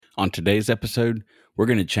On today's episode, we're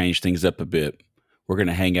going to change things up a bit. We're going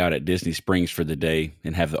to hang out at Disney Springs for the day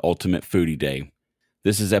and have the ultimate foodie day.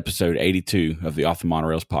 This is episode 82 of the Off the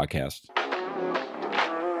Monorails podcast.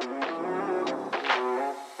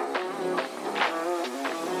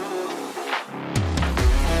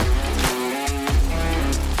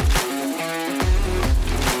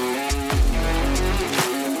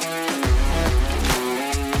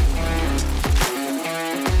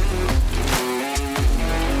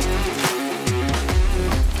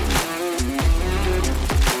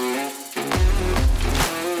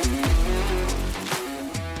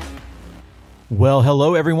 Well,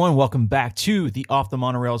 hello, everyone. Welcome back to the Off the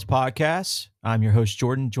Monorails podcast. I'm your host,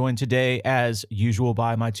 Jordan, joined today, as usual,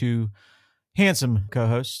 by my two handsome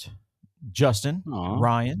co-hosts, Justin,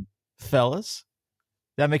 Ryan, fellas.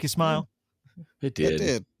 Did that make you smile? It did.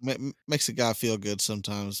 It did. Makes a guy feel good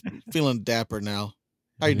sometimes. Feeling dapper now.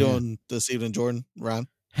 How you doing this evening, Jordan, Ryan?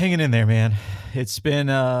 Hanging in there, man. It's been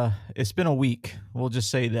a week. We'll just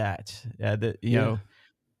say that. You know,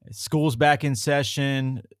 school's back in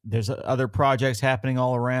session. There's other projects happening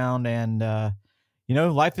all around, and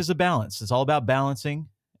life is a balance. It's all about balancing.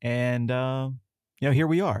 And here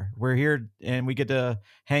we are. We're here, and we get to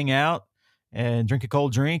hang out and drink a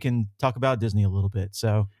cold drink and talk about Disney a little bit.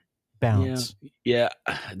 So, balance. Yeah.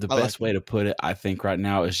 The best way to put it, I think, right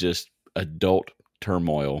now is just adult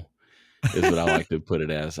turmoil. Is what I like to put it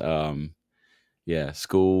as.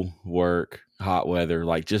 School, work, hot weather,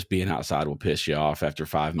 like just being outside will piss you off after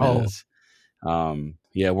 5 minutes.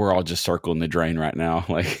 We're all just circling the drain right now.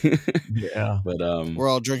 But we're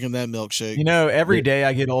all drinking that milkshake. You know, every day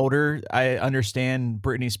I get older, I understand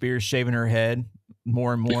Britney Spears shaving her head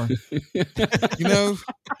more and more.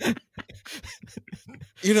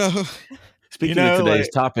 Speaking of today's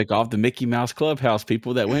topic, off the Mickey Mouse Clubhouse,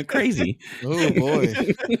 people that went crazy. Oh boy,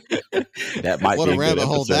 that might what be a rabbit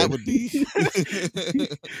hole that would be.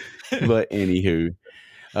 But anywho,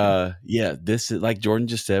 this is like Jordan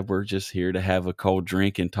just said. We're just here to have a cold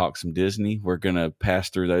drink and talk some Disney. We're gonna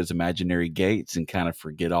pass through those imaginary gates and kind of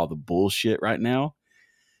forget all the bullshit right now,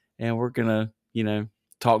 and we're gonna,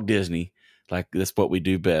 talk Disney. Like that's what we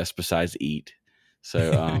do best besides eat.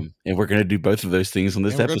 So, and we're going to do both of those things on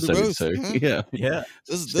this episode. So, yeah.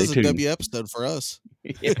 This is a W episode for us.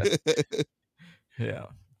 Yeah.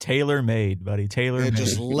 Tailor made, buddy. Tailor made.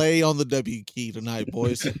 Just lay on the W key tonight,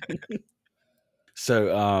 boys.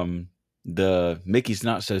 So, the Mickey's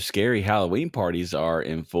Not So Scary Halloween parties are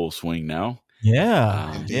in full swing now.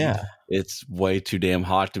 Yeah. It's way too damn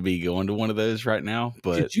hot to be going to one of those right now.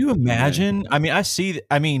 But could you imagine?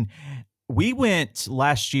 We went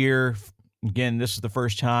last year. Again, this is the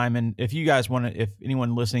first time, and if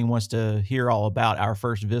anyone listening wants to hear all about our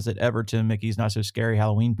first visit ever to Mickey's Not So Scary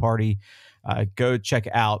Halloween Party, go check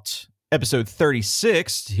out episode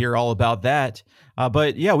 36 to hear all about that.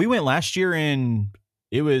 But yeah, we went last year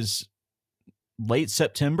it was late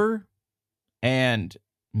September and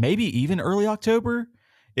maybe even early October.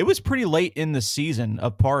 It was pretty late in the season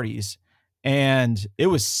of parties, and it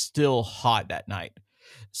was still hot that night.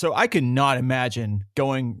 So I could not imagine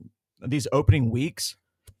going these opening weeks.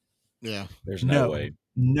 Yeah. There's no way.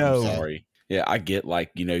 No. I'm sorry. Yeah, I get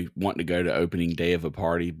wanting to go to opening day of a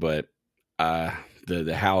party, but the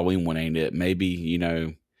Halloween one ain't it. Maybe,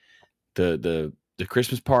 the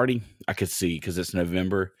Christmas party I could see because it's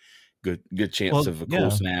November. Good chance of a cool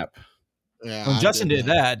snap. Yeah. Well, Justin did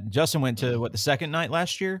that. Justin went to the second night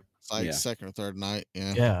last year? It's like second or third night.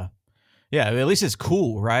 Yeah. Yeah. At least it's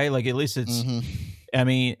cool, right? Like at least it's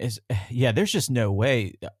there's just no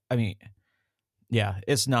way.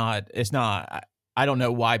 It's not. I don't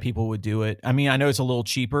know why people would do it. I know it's a little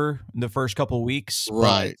cheaper the first couple of weeks.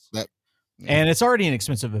 Right. And it's already an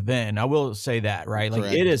expensive event. I will say that, right? Like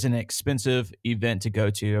Correct. It is an expensive event to go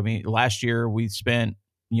to. Last year we spent,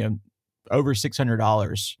 over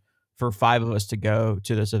 $600 for 5 of us to go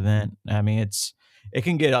to this event. It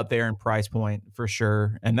can get up there in price point for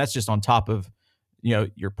sure. And that's just on top of,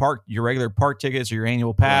 your regular park tickets or your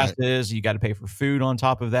annual passes. Right. You got to pay for food on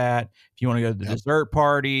top of that. If you want to go to the dessert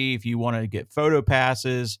party, if you want to get photo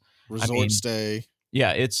passes, resort stay.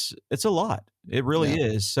 Yeah, it's a lot. It really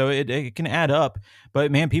is. So it can add up.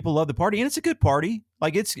 But man, people love the party, and it's a good party.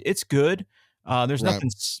 Like it's good. There's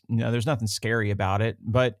nothing scary about it,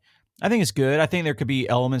 but I think it's good. I think there could be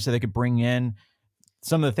elements that they could bring in.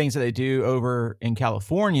 Some of the things that they do over in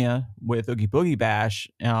California with Oogie Boogie Bash,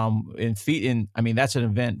 that's an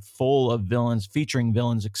event full of villains, featuring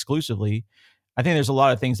villains exclusively. I think there's a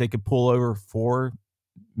lot of things they could pull over for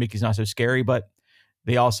Mickey's Not So Scary, but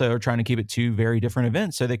they also are trying to keep it two very different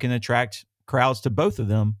events so they can attract crowds to both of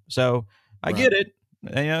them. So I get it.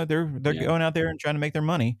 they're going out there and trying to make their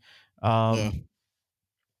money.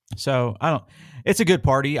 So it's a good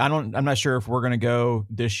party. I'm not sure if we're going to go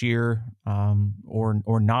this year,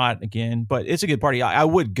 or not again, but it's a good party. I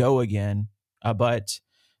would go again, but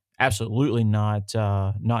absolutely not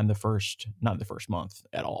in the first month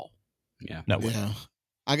at all. Yeah. No way. Yeah.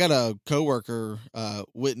 I got a coworker,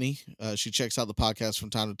 Whitney. She checks out the podcast from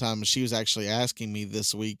time to time, and she was actually asking me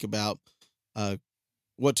this week about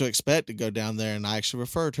what to expect to go down there, and I actually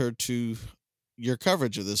referred her to your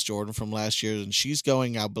coverage of this, Jordan, from last year, and she's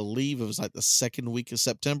going, I believe it was like the second week of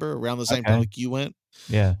September, around the same time like you went.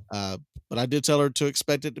 Yeah. But I did tell her to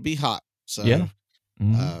expect it to be hot. So yeah.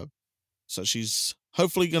 Mm-hmm. So she's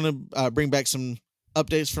hopefully going to bring back some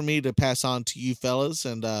updates for me to pass on to you fellas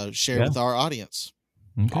and share with our audience.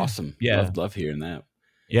 Okay. Awesome. Yeah. Love hearing that.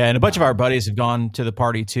 Yeah. And a bunch of our buddies have gone to the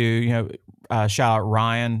party too. Shout out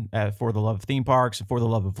Ryan For the Love of Theme Parks and For the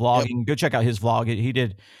Love of Vlogging. Yep. Go check out his vlog. He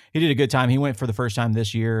did a good time. He went for the first time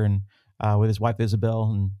this year and with his wife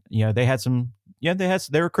Isabel, and they had some. Yeah,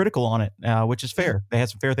 they were critical on it, which is fair. They had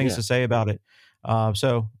some fair things to say about it.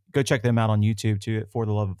 So go check them out on YouTube too at For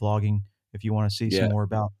the Love of Vlogging if you want to see some more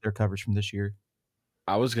about their coverage from this year.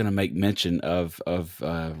 I was going to make mention of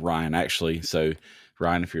Ryan actually. So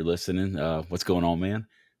Ryan, if you're listening, what's going on, man?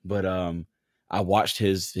 But I watched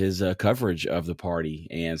his coverage of the party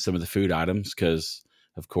and some of the food items because,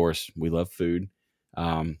 of course, we love food.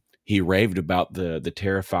 He raved about the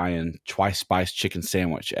terrifying twice spiced chicken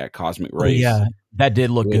sandwich at Cosmic Ray's. Yeah, that did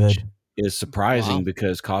look good. Is surprising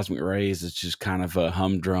because Cosmic Ray's is just kind of a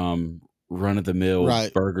humdrum, run of the mill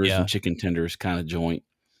burgers and chicken tenders kind of joint.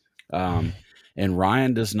 And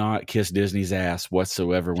Ryan does not kiss Disney's ass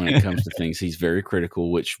whatsoever when it comes to things. He's very critical,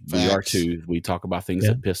 which we are too. We talk about things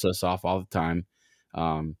that piss us off all the time.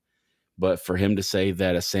 But for him to say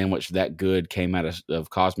that a sandwich that good came out of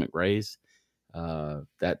Cosmic Ray's,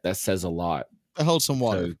 that says a lot. That holds some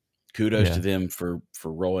water. So kudos to them for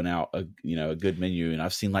rolling out a good menu. And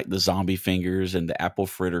I've seen like the zombie fingers and the apple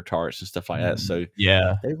fritter tarts and stuff like that. So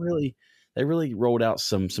they really rolled out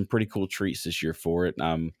some pretty cool treats this year for it.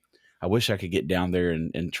 I wish I could get down there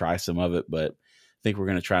and try some of it, but I think we're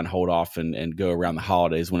going to try and hold off and go around the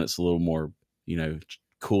holidays when it's a little more,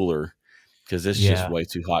 cooler, because it's just way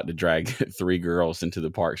too hot to drag 3 girls into the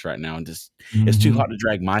parks right now. And just, it's too hot to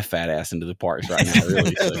drag my fat ass into the parks right now,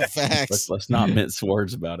 really. So let's not mince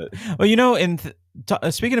words about it. Well, and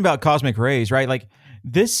speaking about Cosmic Ray's, right? Like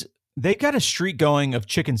this, they've got a streak going of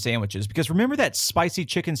chicken sandwiches, because remember that spicy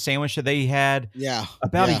chicken sandwich that they had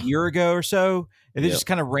about a year ago or so? And they just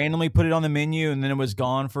kind of randomly put it on the menu and then it was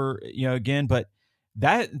gone for, again, but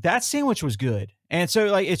that sandwich was good. And so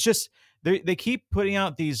like, it's just, they keep putting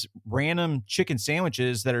out these random chicken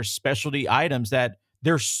sandwiches that are specialty items that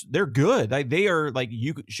they're good. Like they are like,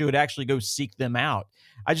 you should actually go seek them out.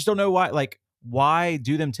 I just don't know why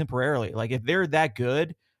do them temporarily? Like if they're that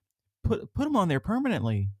good, put them on there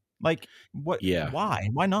permanently. Like what? Yeah.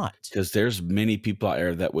 Why not? Because there's many people out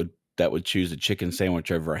there that would choose a chicken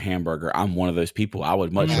sandwich over a hamburger. I'm one of those people. I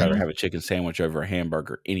would much rather have a chicken sandwich over a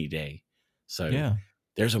hamburger any day. So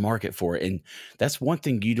there's a market for it. And that's one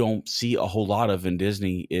thing you don't see a whole lot of in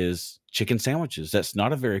Disney is chicken sandwiches. That's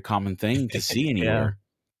not a very common thing to see anywhere.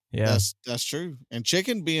 Yeah. That's true. And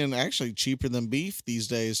chicken being actually cheaper than beef these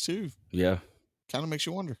days too. Yeah. Kind of makes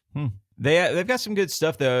you wonder. They've got some good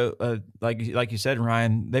stuff though. Like you said,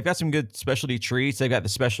 Ryan, they've got some good specialty treats. They've got the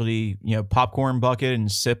specialty, popcorn bucket and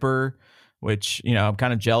sipper, which, I'm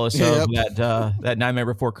kind of jealous of that Nightmare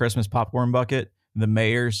Before Christmas popcorn bucket, the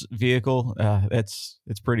mayor's vehicle. It's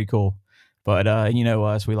pretty cool. But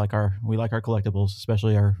us, we like our collectibles,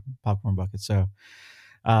 especially our popcorn buckets. So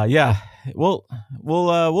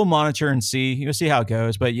we'll monitor and see. You'll see how it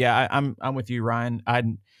goes. But yeah, I'm with you, Ryan.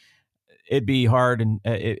 It'd be hard and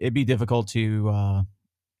it'd be difficult to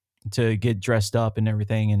get dressed up and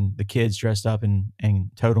everything, and the kids dressed up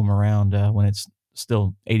and tote them around when it's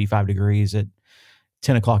still 85 degrees at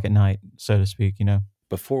 10 o'clock at night, so to speak.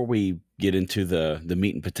 Before we get into the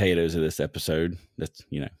meat and potatoes of this episode, that's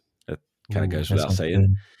that kind of goes without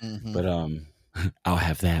saying, but I'll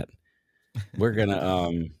have that. We're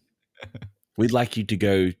gonna we'd like you to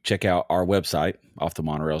go check out our website,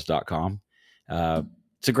 offthemonorails.com.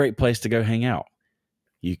 It's a great place to go hang out.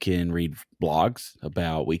 You can read blogs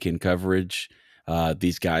about weekend coverage.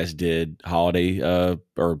 These guys did holiday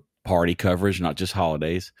or party coverage, not just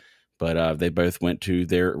holidays, but they both went to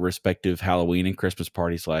their respective Halloween and Christmas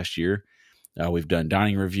parties last year. We've done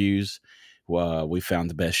dining reviews. We found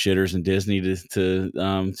the best shitters in Disney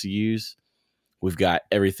to use. We've got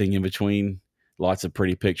everything in between, lots of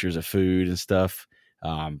pretty pictures of food and stuff.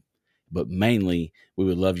 But mainly, we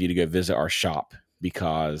would love you to go visit our shop,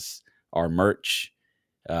 because our merch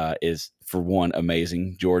is, for one,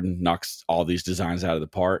 amazing. Jordan knocks all these designs out of the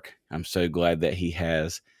park. I'm so glad that he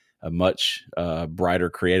has a much brighter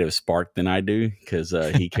creative spark than I do, because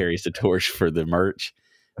he carries the torch for the merch.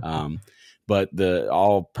 But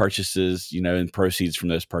all purchases, and proceeds from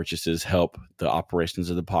those purchases help the operations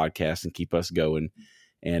of the podcast and keep us going.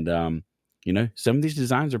 And some of these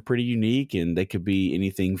designs are pretty unique, and they could be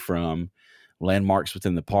anything from landmarks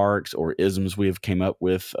within the parks or isms we have came up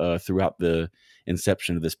with throughout the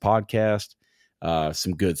inception of this podcast.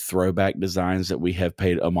 Some good throwback designs that we have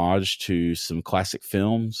paid homage to some classic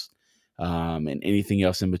films, and anything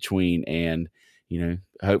else in between. And,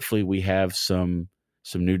 hopefully we have some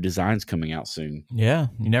new designs coming out soon. Yeah.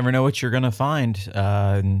 You never know what you're going to find.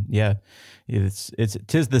 And yeah,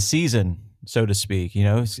 tis the season, so to speak.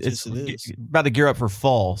 It's about to gear up for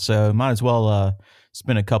fall, so might as well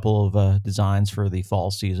spin a couple of designs for the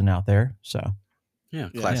fall season out there. So yeah,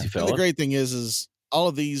 classy fella. And the great thing is all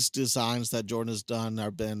of these designs that Jordan has done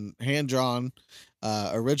have been hand drawn,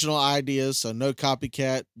 original ideas. So no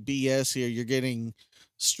copycat BS here. You're getting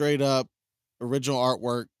straight up original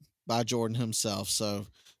artwork by Jordan himself. So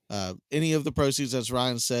any of the proceeds, as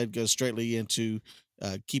Ryan said, goes straightly into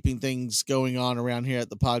keeping things going on around here at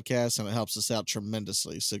the podcast, and it helps us out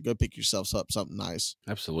tremendously. So go pick yourselves up something nice.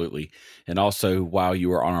 Absolutely. And also, while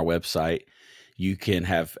you are on our website, you can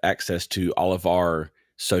have access to all of our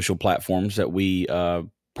social platforms that we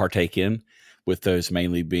partake in, with those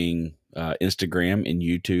mainly being Instagram and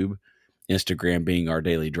YouTube. Instagram being our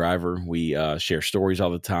daily driver. We share stories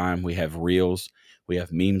all the time. We have reels. We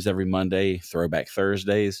have memes every Monday, throwback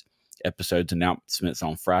Thursdays, episodes announcements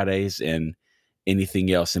on Fridays, and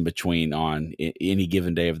anything else in between on any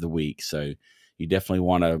given day of the week. So you definitely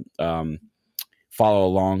want to follow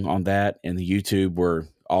along on that. And the YouTube, we're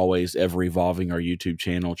always ever evolving our YouTube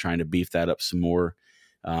channel, trying to beef that up some more.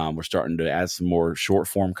 We're starting to add some more short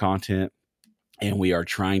form content, and we are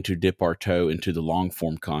trying to dip our toe into the long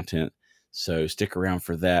form content. So stick around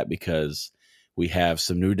for that, because we have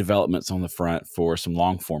some new developments on the front for some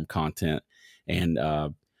long form content. And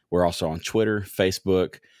we're also on Twitter,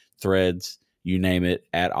 Facebook, Threads, you name it,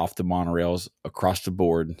 at Off the Monorails across the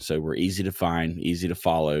board. So we're easy to find, easy to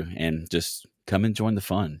follow, and just come and join the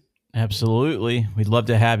fun. Absolutely. We'd love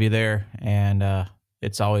to have you there. And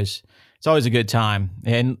it's always a good time.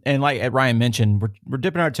 And like Ryan mentioned, we're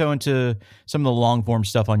dipping our toe into some of the long form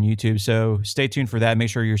stuff on YouTube. So stay tuned for that. Make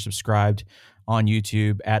sure you're subscribed on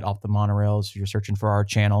YouTube at Off the Monorails. If you're searching for our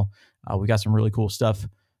channel, we got some really cool stuff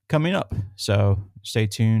coming up. So stay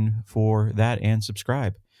tuned for that and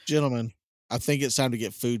subscribe. Gentlemen, I think it's time to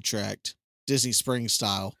get food tracked, Disney Springs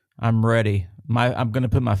style. I'm ready. I'm going to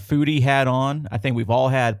put my foodie hat on. I think we've all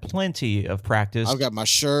had plenty of practice. I've got my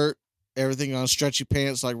shirt, everything on, stretchy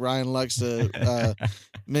pants like Ryan likes to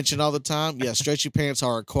mention all the time. Yeah, stretchy pants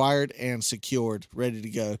are acquired and secured, ready to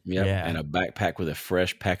go. Yep. Yeah. And a backpack with a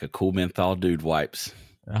fresh pack of Cool Menthol Dude Wipes.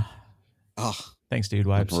 Thanks, Dude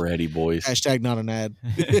Wipes. I'm ready, boys. Hashtag not an ad.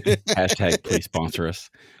 Hashtag please sponsor us.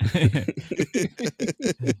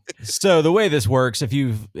 So the way this works, if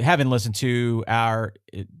you haven't listened to our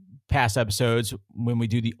past episodes when we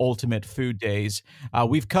do the Ultimate Food Days,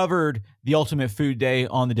 we've covered the Ultimate Food Day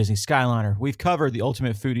on the Disney Skyliner. We've covered the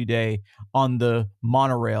Ultimate Foodie Day on the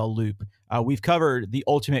Monorail Loop. We've covered the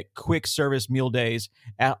Ultimate Quick Service Meal Days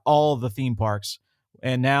at all the theme parks.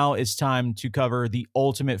 And now it's time to cover the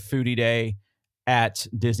Ultimate Foodie Day at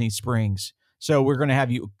Disney Springs. So we're going to have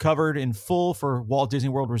you covered in full for Walt Disney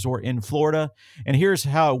World Resort in Florida. And here's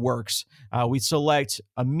how it works. We select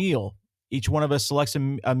a meal. Each one of us selects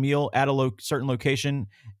a meal at a certain location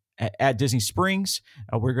at Disney Springs.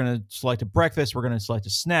 We're going to select a breakfast. We're going to select a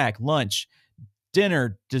snack, lunch,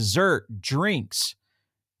 dinner, dessert, drinks.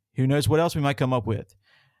 Who knows what else we might come up with.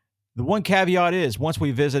 The one caveat is once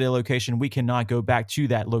we visit a location, we cannot go back to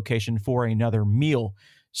that location for another meal.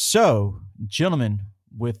 So, gentlemen,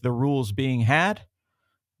 with the rules being had,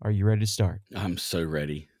 are you ready to start? I'm so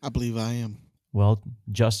ready. I believe I am. Well,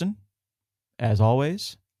 Justin, as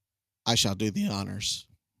always, I shall do the honors.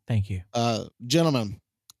 Thank you. Gentlemen,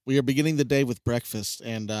 we are beginning the day with breakfast,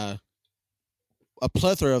 and a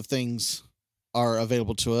plethora of things are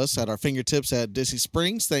available to us at our fingertips at Disney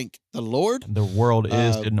Springs. Thank the Lord. The world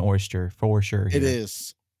is an oyster, for sure. Here. It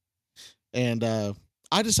is. And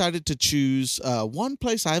I decided to choose one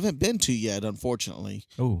place I haven't been to yet, unfortunately.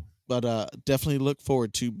 Oh. But definitely look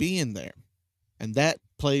forward to being there. And that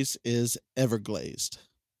place is Everglazed.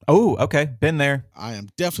 Oh, okay. Been there. I am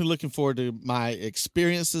definitely looking forward to my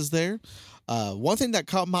experiences there. One thing that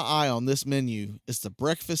caught my eye on this menu is the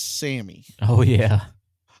breakfast Sammy. Oh, yeah.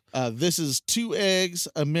 This is 2 eggs,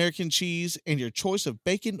 American cheese, and your choice of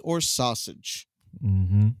bacon or sausage.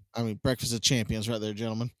 Mm-hmm. I mean, breakfast of champions right there,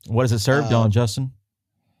 gentlemen. What is it served on, Justin?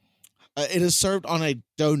 It is served on a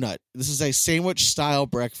donut. This is a sandwich style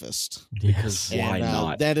breakfast. Because why And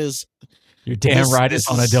not? that is You're damn right it's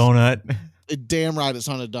on a donut. damn right it's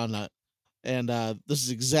on a donut. And this is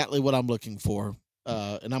exactly what I'm looking for.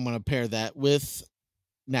 And I'm going to pair that with,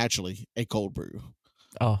 naturally, a cold brew.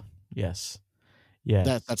 Oh, yes. Yeah.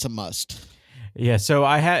 That's a must. Yeah. So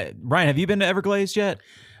Ryan, have you been to Everglades yet?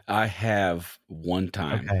 I have one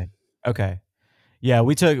time. Okay. Yeah,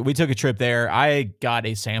 we took a trip there. I got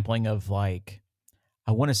a sampling of like,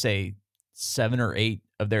 I want to say 7 or 8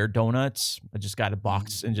 of their donuts. I just got a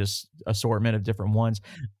box and just assortment of different ones.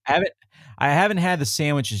 I haven't had the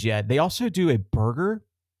sandwiches yet. They also do a burger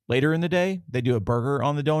later in the day. They do a burger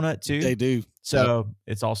on the donut too. They do. So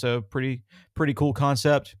It's also pretty cool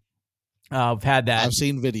concept. I've had that. I've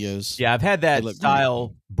seen videos. Yeah, I've had that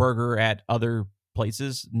style burger at other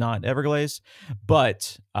places, not Everglades,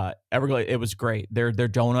 but Everglades, it was great. Their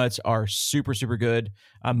donuts are super good.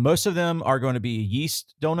 Most of them are going to be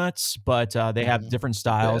yeast donuts, but they have different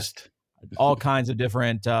styles, all kinds of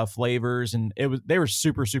different flavors, and they were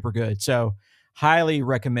super good. So highly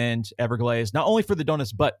recommend Everglades, not only for the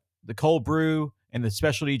donuts, but the cold brew and the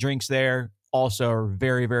specialty drinks there also are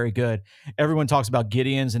very good. Everyone talks about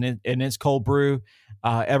Gideon's and its cold brew.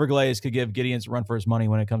 Everglades could give Gideon's a run for his money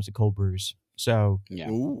when it comes to cold brews. So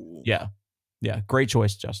yeah, great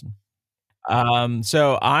choice, Justin.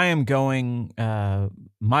 So I am going.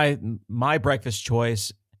 My breakfast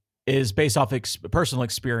choice is based off personal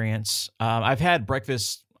experience. I've had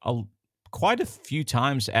breakfast quite a few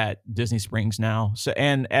times at Disney Springs now,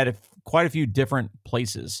 and at quite a few different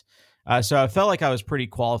places. So I felt like I was pretty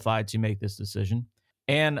qualified to make this decision.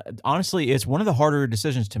 And honestly, it's one of the harder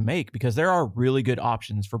decisions to make because there are really good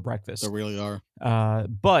options for breakfast. There really are.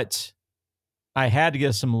 But I had to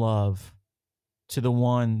give some love to the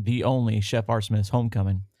one, the only Chef Art Smith's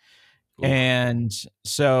Homecoming. Ooh. And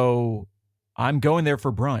so I'm going there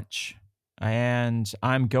for brunch. And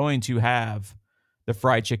I'm going to have the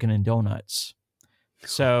fried chicken and donuts.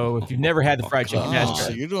 So if you've never had the fried chicken, so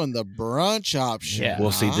you're doing the brunch option. Yeah.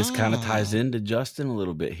 Well, see, this kind of ties into Justin a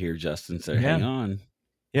little bit here, Justin. So hang on.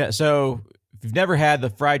 Yeah. So if you've never had the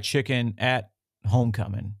fried chicken at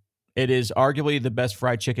Homecoming, it is arguably the best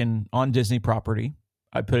fried chicken on Disney property.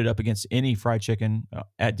 I put it up against any fried chicken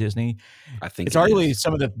at Disney. I think it's arguably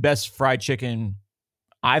some of the best fried chicken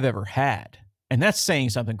I've ever had, and that's saying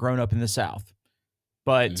something. Grown up in the South,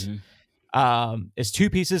 but it's 2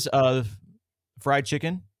 pieces of fried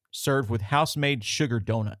chicken served with house-made sugar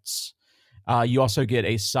donuts. You also get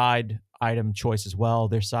a side item choice as well.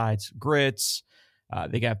 Their sides, grits.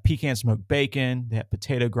 They got pecan smoked bacon. They have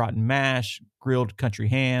potato gratin mash, grilled country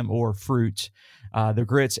ham, or fruit. The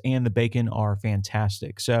grits and the bacon are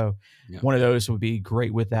fantastic. So one of those would be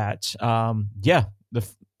great with that.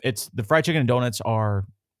 The fried chicken and donuts are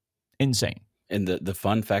insane. And the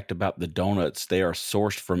fun fact about the donuts, they are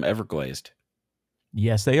sourced from Everglades.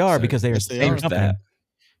 Yes, they are, because they are that.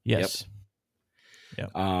 Yes.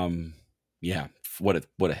 Yep. What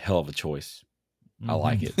a hell of a choice. I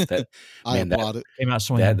like it. That I applaud it. Came out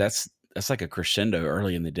swinging. That's like a crescendo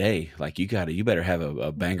early in the day. Like you better have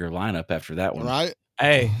a banger lineup after that one. Right.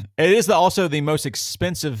 Hey, it is also the most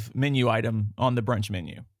expensive menu item on the brunch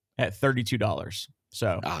menu at $32.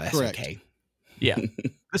 So that's correct. Okay. Yeah.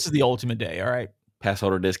 This is the ultimate day. All right. Pass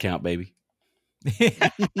holder discount, baby.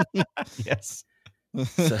 Yes.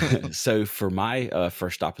 So for my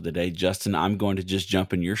first stop of the day, Justin, I'm going to just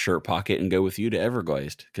jump in your shirt pocket and go with you to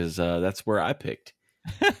Everglades because that's where I picked.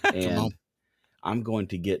 And I'm going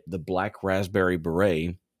to get the black raspberry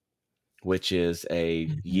beret, which is a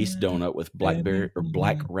yeast donut with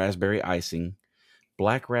black raspberry icing,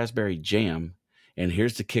 black raspberry jam, and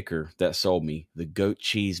here's the kicker that sold me: the goat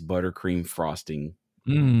cheese buttercream frosting,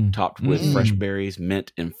 topped with fresh berries,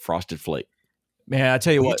 mint, and frosted flake. Man, I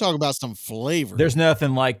tell you what, talk about some flavor. There's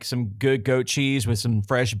nothing like some good goat cheese with some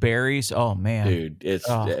fresh berries. Oh man, dude, it's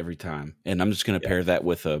every time. And I'm just going to pair that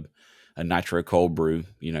with a nitro cold brew,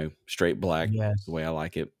 straight black, the way I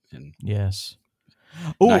like it. And yes.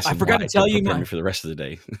 Oh, nice I forgot to tell you for the rest of the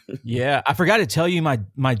day. Yeah, I forgot to tell you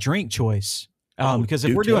my drink choice. Because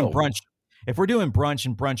if we're doing brunch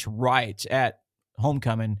and brunch right at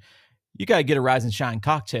Homecoming, you got to get a Rise and Shine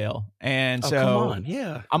cocktail. And so come on.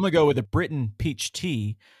 Yeah. I'm going to go with a Britain Peach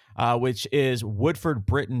Tea, which is Woodford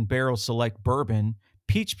Britain Barrel Select Bourbon,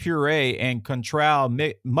 peach puree, and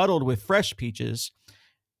Contral muddled with fresh peaches,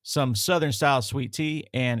 some Southern style sweet tea,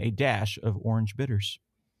 and a dash of orange bitters.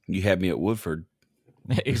 You had me at Woodford.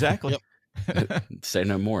 Exactly. Yep. Say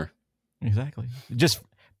no more. Exactly. Just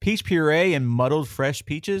peach puree and muddled fresh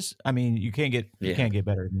peaches. I mean, you can't get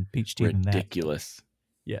better than peach tea than that. Ridiculous.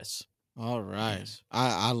 Yes. All right. Yes.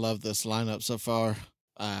 I love this lineup so far.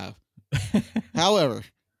 However,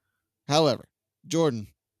 Jordan,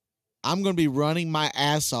 I'm going to be running my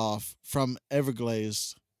ass off from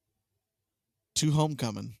Everglazed to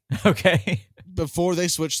Homecoming. Okay. Before they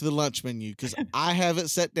switch to the lunch menu, because I have it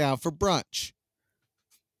set down for brunch.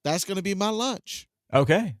 That's going to be my lunch.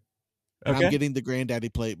 Okay. And I'm getting the granddaddy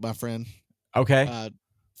plate, my friend. Okay.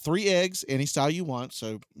 3 eggs, any style you want.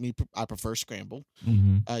 So I prefer scrambled.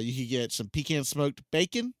 Mm-hmm. You can get some pecan smoked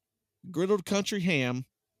bacon, griddled country ham,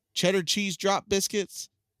 cheddar cheese drop biscuits,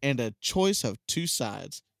 and a choice of 2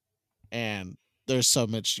 sides. And there's so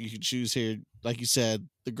much you can choose here. Like you said,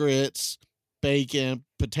 the grits, bacon,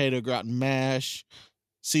 potato gratin mash,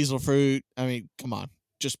 seasonal fruit. I mean, come on.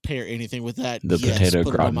 Just pair anything with that. The potato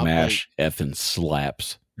gratin mash effing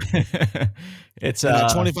slaps. It's and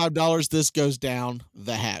at $25, this goes down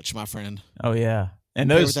the hatch, my friend. Oh yeah, and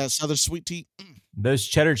those with that Southern sweet tea, those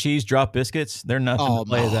cheddar cheese drop biscuits, they're nothing to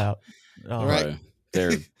play about. Oh, right,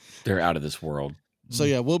 they're out of this world. So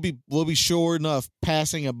yeah, we'll be sure enough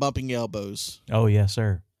passing and bumping elbows. Oh yes,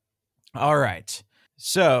 sir. All right,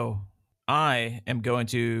 so I am going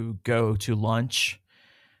to go to lunch.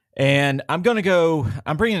 And I'm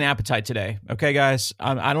bringing an appetite today. Okay, guys.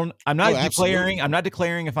 I'm not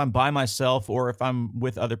declaring if I'm by myself or if I'm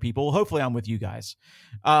with other people. Hopefully I'm with you guys.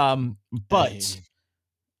 This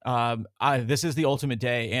is the ultimate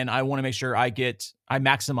day and I want to make sure I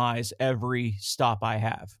maximize every stop I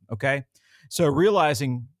have. Okay. So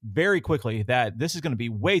realizing very quickly that this is going to be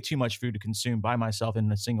way too much food to consume by myself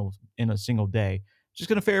in a single day. Just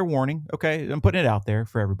going to fair warning. Okay. I'm putting it out there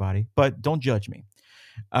for everybody, but don't judge me.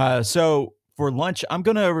 So for lunch, I'm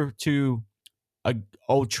going over to a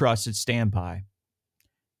old trusted standby.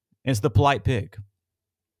 It's the Polite Pig.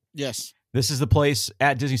 Yes. This is the place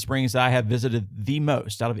at Disney Springs that I have visited the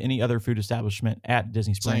most out of any other food establishment at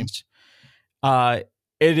Disney Springs. It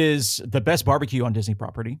is the best barbecue on Disney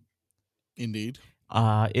property. Indeed.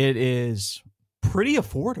 It is pretty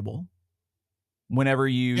affordable whenever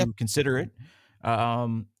you consider it.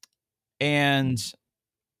 And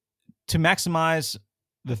to maximize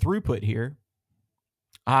the throughput here,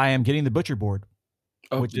 I am getting the butcher board.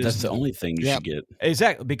 Oh, that's the only thing you should get.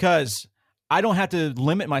 Exactly, because I don't have to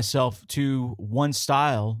limit myself to one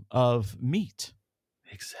style of meat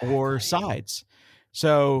or sides.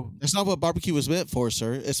 So that's not what barbecue was meant for,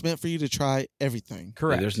 sir. It's meant for you to try everything.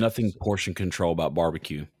 Correct. Yeah, there's nothing portion control about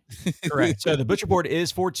barbecue. Correct. So the butcher board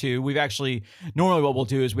is for 2. Normally what we'll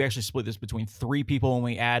do is we actually split this between 3 people and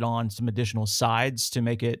we add on some additional sides to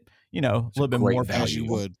make it, a little bit more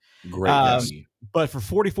value. Great value. But for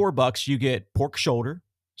 $44, you get pork shoulder,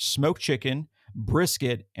 smoked chicken,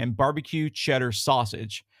 brisket, and barbecue cheddar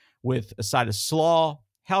sausage with a side of slaw,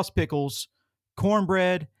 house pickles,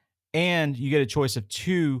 cornbread, and you get a choice of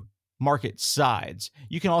 2 market sides.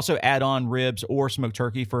 You can also add on ribs or smoked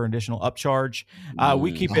turkey for an additional upcharge.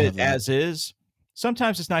 We keep it as is.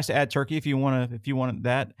 Sometimes it's nice to add turkey if you want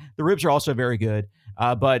that. The ribs are also very good,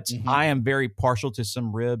 but I am very partial to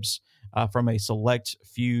some ribs from a select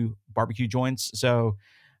few barbecue joints. So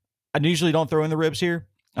I usually don't throw in the ribs here,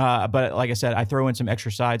 but like I said, I throw in some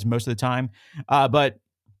extra sides most of the time. But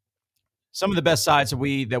some of the best sides that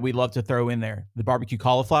we love to throw in there: the barbecue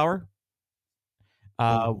cauliflower,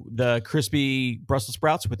 the crispy Brussels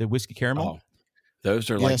sprouts with the whiskey caramel. Oh, those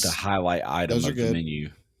are like the highlight item of the menu.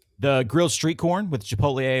 The grilled street corn with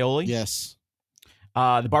chipotle aioli. Yes.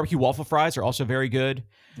 The barbecue waffle fries are also very good.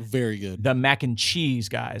 Very good. The mac and cheese,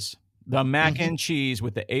 guys. The mac and cheese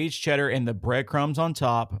with the aged cheddar and the breadcrumbs on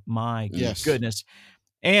top. My goodness.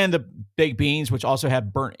 And the baked beans, which also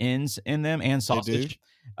have burnt ends in them, and sausage.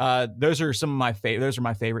 Those are some of my favorite. Those are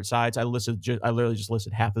my favorite sides. I literally just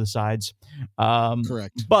listed half of the sides.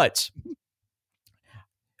 Correct. But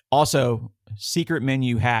also, secret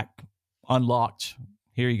menu hack unlocked.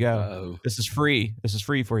 Here you go. Uh-oh. This is free. This is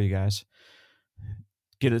free for you guys.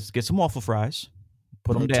 Get some waffle fries.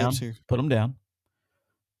 Put them down. Put them down.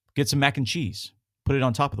 Get some mac and cheese. Put it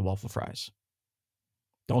on top of the waffle fries.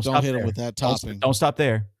 Don't hit them with that topping. Don't stop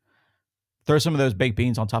there. Throw some of those baked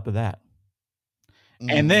beans on top of that.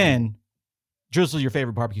 And then drizzle your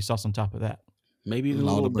favorite barbecue sauce on top of that. Maybe even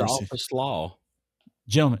a little dollop of slaw.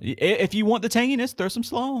 Gentlemen, if you want the tanginess, throw some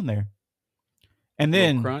slaw on there. And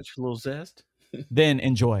then a little crunch, a little zest. Then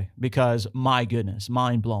enjoy, because my goodness,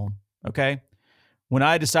 mind blown. Okay. When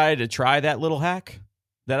I decided to try that little hack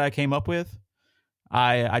that I came up with,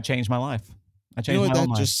 I changed my life. I changed my own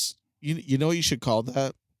life. You know what you should call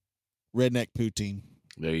that? Redneck poutine.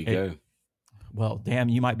 There you go. Well, damn,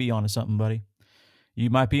 you might be onto something, buddy. You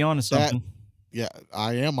might be onto something. Yeah,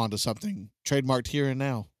 I am onto something. Trademarked here and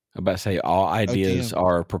now. I'm about to say all ideas OTM.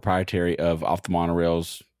 are proprietary of Off the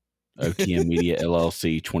Monorails OTM Media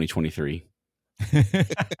LLC 2023.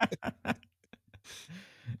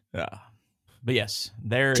 Yeah. But yes,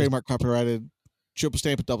 there is. Trademark copyrighted. Triple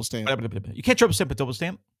stamp and double stamp. You can't triple stamp a double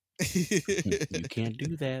stamp. You can't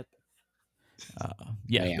do that.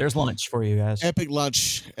 Yeah, Man. there's lunch for you guys. Epic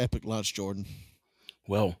lunch, Jordan.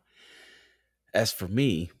 Well, as for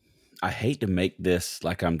me, I hate to make this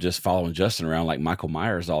like I'm just following Justin around like Michael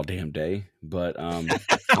Myers all damn day, but I'm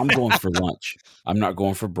going for lunch. I'm not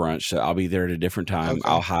going for brunch, so I'll be there at a different time. Okay.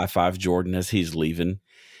 I'll high five Jordan as he's leaving,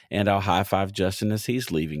 and I'll high five Justin as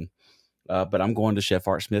he's leaving. But I'm going to Chef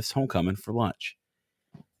Art Smith's Homecoming for lunch,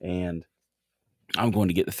 and I'm going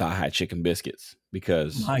to get the thigh high chicken biscuits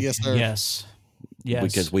because Yes, sir. Yes.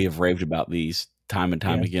 because we have raved about these time and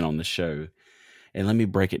time Yes. again on the show. And let me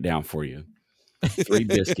break it down for you. 3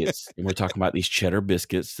 biscuits, and we're talking about these cheddar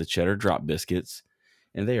biscuits, the cheddar drop biscuits,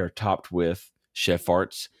 and they are topped with Chef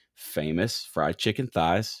Art's famous fried chicken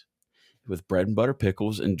thighs with bread and butter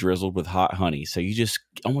pickles and drizzled with hot honey. So you just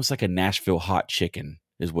almost like a Nashville hot chicken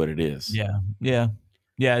is what it is. Yeah.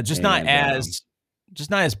 Just not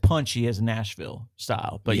as punchy as Nashville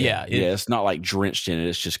style, but it's not like drenched in it.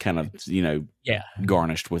 It's just kind of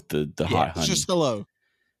garnished with the hot honey. It's just hello.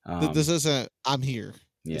 This isn't. I'm here.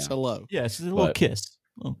 Yeah. It's hello. Yeah, it's a little kiss.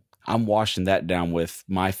 Oh. I'm washing that down with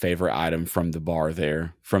my favorite item from the bar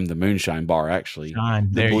there, from the Moonshine Bar, actually.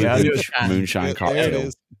 There you go. Moonshine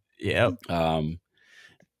cocktail. Yep.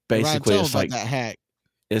 Basically, Ryan, it's like that hack.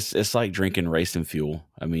 It's like drinking racing fuel.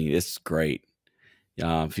 I mean, it's great.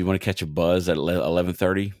 If you want to catch a buzz at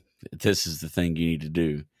 11:30, this is the thing you need to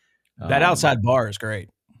do. That outside bar is great.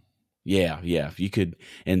 Yeah. If you could,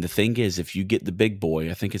 and the thing is, if you get the big boy,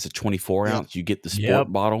 I think it's a 24 ounce. You get the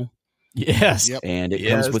sport bottle. Yes. Yep. And it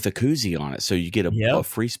comes with a koozie on it. So you get a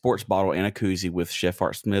free sports bottle and a koozie with Chef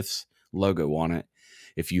Art Smith's logo on it.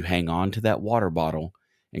 If you hang on to that water bottle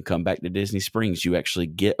and come back to Disney Springs, you actually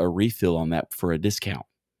get a refill on that for a discount.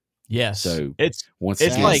 Yes. So it's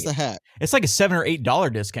like the hack. It's like a $7 or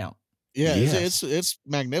 $8 discount. Yeah, it's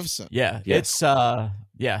magnificent. Yeah. It's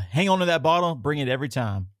hang on to that bottle, bring it every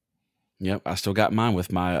time. Yep. I still got mine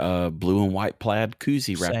with my blue and white plaid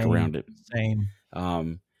koozie wrapped around it.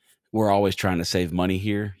 Same. We're always trying to save money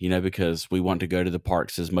here, because we want to go to the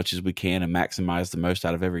parks as much as we can and maximize the most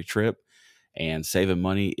out of every trip. And saving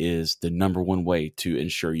money is the number one way to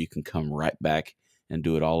ensure you can come right back and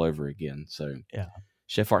do it all over again. So,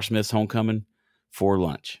 Chef Art Smith's Homecoming for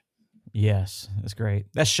lunch. Yes, that's great.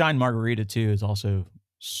 That Shine Margarita, too, is also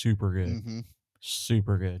super good. Mm-hmm.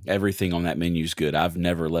 Super good. Everything on that menu is good. I've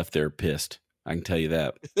never left there pissed. I can tell you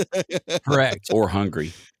that. Correct. Or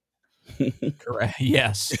hungry. Correct.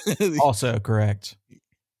 Yes. Also correct.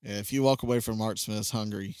 Yeah, if you walk away from Art Smith's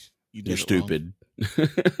hungry, you're stupid.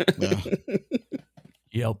 Yeah.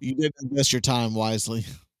 Yep. You didn't invest your time wisely.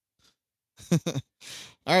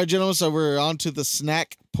 All right, gentlemen. So we're on to the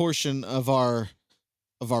snack portion of our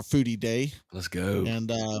foodie day. Let's go.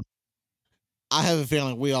 And I have a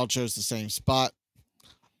feeling we all chose the same spot.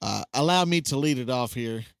 Allow me to lead it off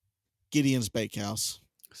here. Gideon's Bakehouse.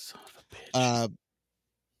 Son of a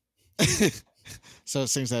bitch. So it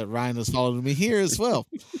seems that Ryan has followed me here as well.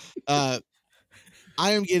 I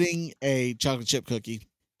am getting a chocolate chip cookie.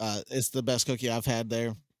 It's the best cookie I've had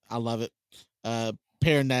there. I love it.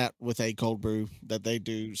 Pairing that with a cold brew that they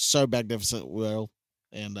do so magnificent well.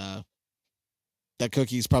 And that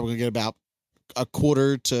cookie is probably going to get about a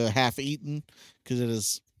quarter to half eaten because it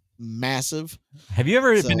is massive. Have you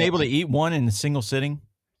ever been able to eat one in a single sitting?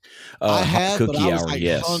 I have, cookie but I was hour,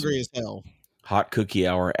 yes. hungry as hell. Hot cookie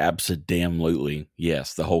hour, abso-damn-lutely.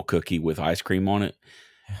 Yes, the whole cookie with ice cream on it.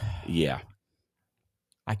 Yeah.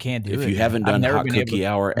 I can't do it. If you haven't done hot cookie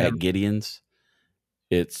hour at Gideon's,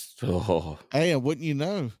 it's... Hey, and wouldn't you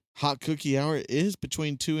know, hot cookie hour is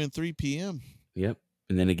between 2 and 3 p.m. Yep.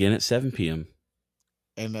 And then again at 7 p.m.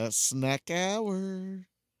 And that's snack hour.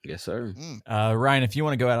 Yes, sir. Ryan, if you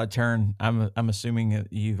want to go out of turn, I'm assuming that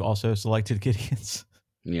you've also selected Gideon's.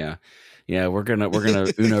 Yeah. We're gonna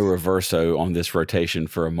uno reverso on this rotation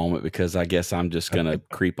for a moment because I guess I'm just gonna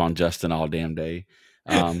creep on Justin all damn day.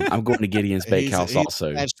 I'm going to Gideon's Bakehouse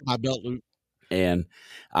also. Attached to my belt loop. And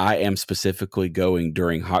I am specifically going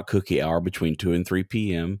during hot cookie hour between 2 and 3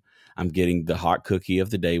 p.m. I'm getting the hot cookie of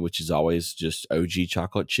the day, which is always just OG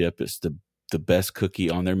chocolate chip. It's the best cookie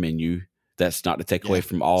on their menu. That's not to take away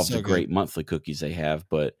from all of the great monthly cookies they have,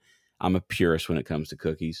 but I'm a purist when it comes to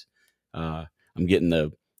cookies. I'm getting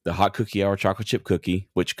the hot cookie hour chocolate chip cookie,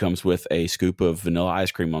 which comes with a scoop of vanilla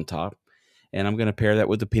ice cream on top. and I'm going to pair that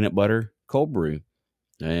with the peanut butter cold brew.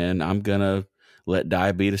 And I'm going to let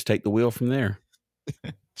diabetes take the wheel from there.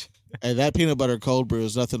 And that peanut butter cold brew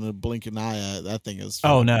is nothing to blink an eye at. That thing is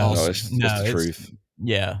Oh no, awesome. It's the truth.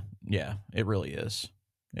 Yeah, it really is.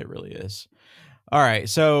 It really is. All right,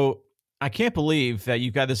 so I can't believe that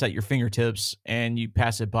you've got this at your fingertips and you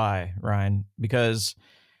pass it by, Ryan, because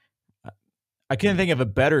I can't think of a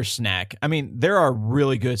better snack. I mean, there are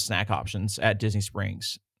really good snack options at Disney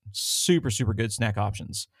Springs. Super, super good snack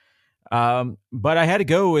options. But I had to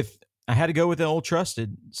go with an old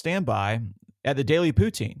trusted standby at the Daily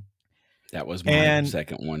Poutine. That was my And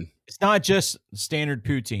second one. It's not just standard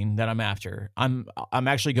poutine that I'm after. I'm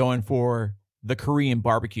actually going for the Korean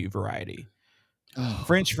barbecue variety.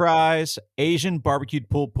 French fries, Asian barbecued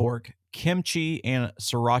pulled pork, kimchi, and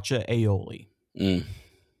sriracha aioli.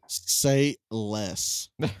 Say less.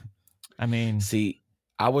 I mean, see,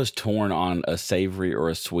 I was torn on a savory or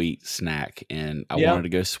a sweet snack, and I wanted to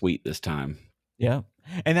go sweet this time. Yeah.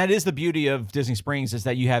 And that is the beauty of Disney Springs, is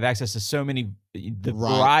that you have access to so many, the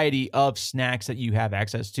variety of snacks that you have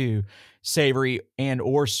access to, savory and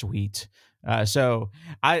or sweet. So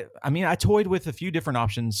I mean, I toyed with a few different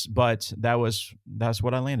options, but that's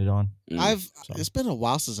what I landed on. It's been a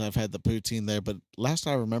while since I've had the poutine there, but last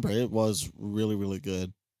I remember it was really, really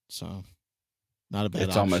good. So not a bad It's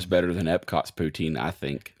option. almost better than Epcot's poutine, I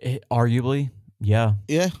think. Arguably. Yeah.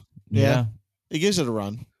 Yeah. It gives it a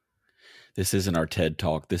run. This isn't our TED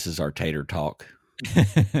Talk. This is our Tater Talk.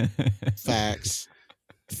 Facts.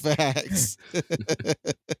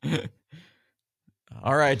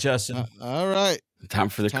 All right, Justin. All right. Time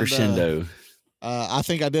for the crescendo. I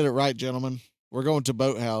think I did it right, gentlemen. We're going to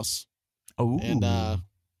Boathouse. Oh. And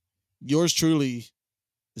yours truly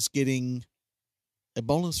is getting a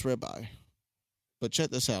boneless ribeye. But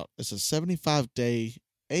check this out. It's a 75-day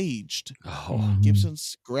aged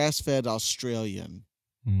Gibson's grass-fed Australian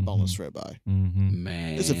boneless ribeye.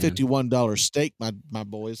 Man. It's a $51 steak, my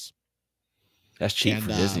boys. That's cheap for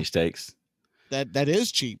Disney steaks. That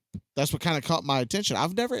is cheap. That's what kind of caught my attention.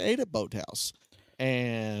 I've never ate at Boathouse.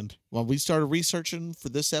 And when we started researching for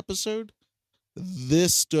this episode,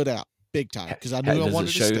 this stood out big time because I knew I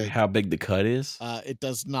wanted to Does it show how big the cut is? It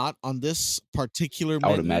does not on this particular menu.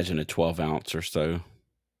 I would imagine a 12 ounce or so.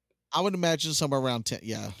 I would imagine somewhere around 10.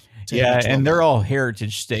 Yeah. 10 and they're all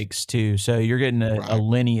heritage steaks too. So you're getting a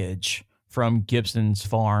lineage from Gibson's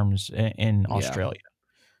farms in Australia.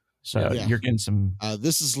 So you're getting some.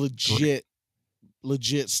 This is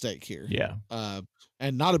legit steak here. Yeah.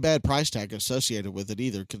 And not a bad price tag associated with it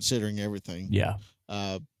either, considering everything. Yeah.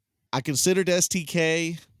 I considered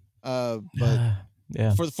STK, but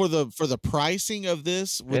for the pricing of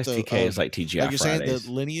this, with STK is like TGI like you're Fridays. saying,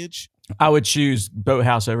 the lineage. I would choose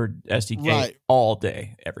Boathouse over STK all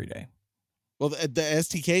day, every day. Well, the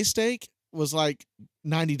STK steak was like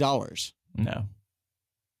 $90. No,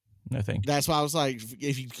 thank you. That's why I was like,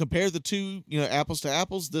 if you compare the two, apples to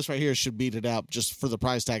apples, this right here should beat it out just for the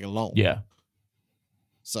price tag alone. Yeah.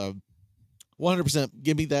 So 100%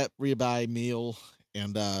 give me that ribeye meal,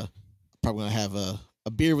 and probably going to have a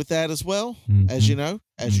beer with that as well, as you know,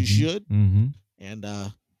 as you should. And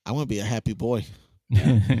I want to be a happy boy.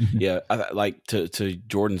 Yeah. I like to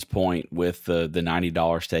Jordan's point with the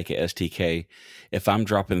 $90 steak at STK. If I'm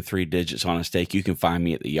dropping 3 digits on a steak, you can find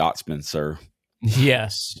me at the Yachtsman, sir.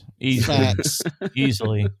 Yes,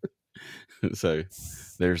 easily. So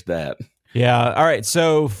there's that. Yeah. All right.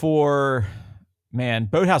 So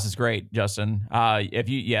Boathouse is great, Justin. If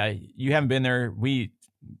you haven't been there, we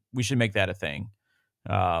should make that a thing.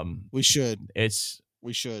 We should.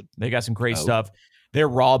 They got some great stuff. Their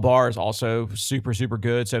raw bar is also super, super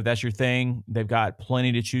good. So if that's your thing, they've got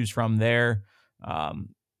plenty to choose from there.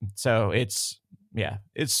 So it's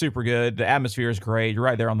super good. The atmosphere is great. You're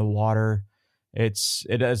right there on the water. It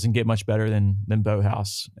doesn't get much better than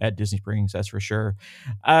Boathouse at Disney Springs, that's for sure.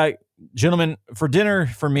 Gentlemen, for dinner,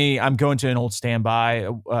 for me, I'm going to an old standby.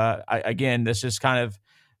 Again, this is kind of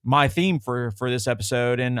my theme for this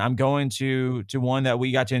episode, and I'm going to one that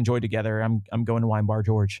we got to enjoy together. I'm going to Wine Bar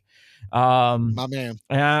George. My man.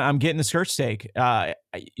 I'm getting the skirt steak.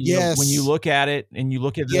 Yes. When you look at it and you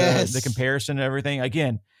look at the comparison and everything,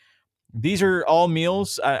 again, these are all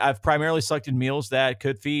meals. I've primarily selected meals that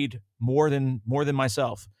could feed more than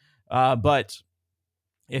myself. But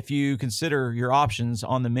if you consider your options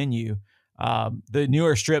on the menu, the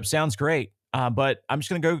newer strip sounds great. But I'm just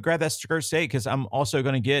going to go grab that skirt steak because I'm also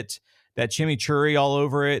going to get that chimichurri all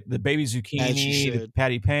over it, the baby zucchini, the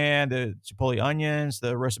patty pan, the chipotle onions,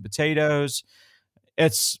 the roasted potatoes.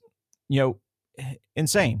 It's,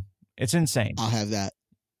 insane. It's insane. I'll have that.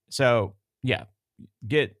 So, yeah,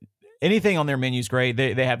 get anything on their menu is great.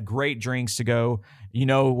 They have great drinks to go. You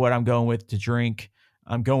know what I'm going with to drink.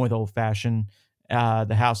 I'm going with old fashioned,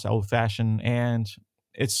 the house old fashioned, and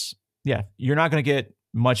it's you're not going to get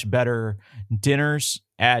much better dinners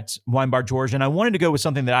at Wine Bar George. And I wanted to go with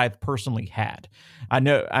something that I've personally had. I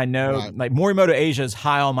know, Right. like Morimoto Asia is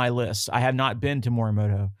high on my list. I have not been to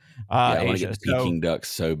Morimoto I want to Asia. get to Peking duck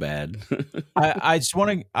so bad. I just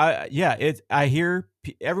want to, I hear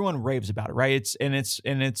everyone raves about it, right? It's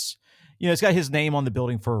it's got his name on the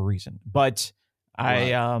building for a reason. But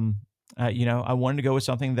Right. I wanted to go with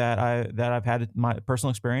something that I've had my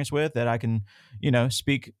personal experience with that I can,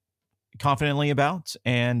 speak confidently about.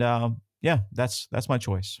 And that's my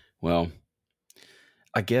choice. Well,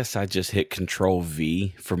 I guess I just hit Control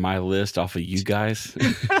V for my list off of you guys.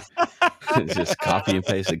 Just copy and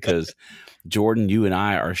paste it because Jordan, you and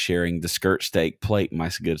I are sharing the skirt steak plate, my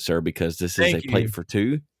good sir, because this is Thank a plate you. for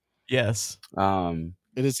two. Yes.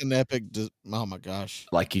 It is an epic. Oh my gosh!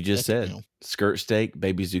 Like you just Epic said, meal. skirt steak,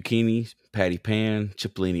 baby zucchini, patty pan,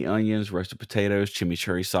 cipollini onions, roasted potatoes,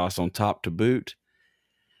 chimichurri sauce on top to boot.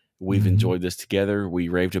 We've enjoyed this together. We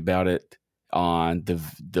raved about it on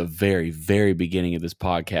the very, very beginning of this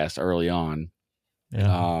podcast early on.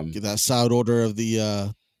 Yeah. Get that side order of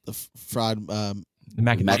the fried The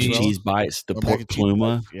mac and mac and cheese. cheese bites, the or mac pork and cheese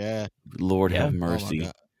pluma. bites. Yeah. Lord Yeah. have Oh my mercy.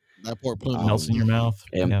 god. That pork pluma Melts in your mouth.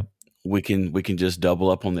 And Yeah. we can just double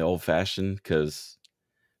up on the old fashioned because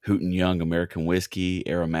Hooten Young American whiskey,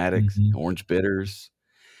 aromatics, orange bitters.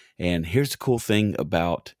 And here's the cool thing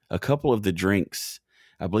about a couple of the drinks.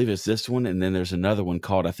 I believe it's this one, and then there's another one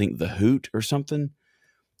called, I think, the Hoot or something.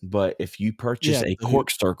 But if you purchase a the Hoot.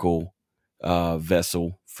 cork circle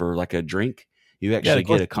vessel for like a drink, you actually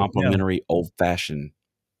get a complimentary old fashioned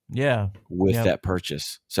with that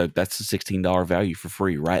purchase. So that's a $16 value for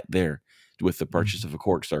free right there with the purchase of a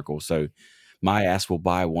cork circle. So my ass will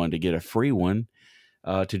buy one to get a free one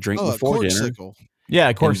to drink before dinner. Corksicle. Yeah,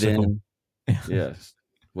 a corksicle. Yes.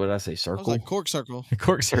 What did I say? I was Circle? like cork circle.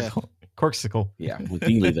 Cork circle. Yeah. Corksicle. Yeah. Well, you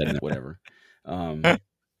can leave that in it, whatever.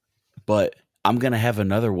 But I'm going to have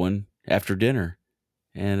another one after dinner.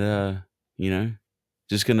 And,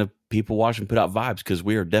 just going to people watch and put out vibes because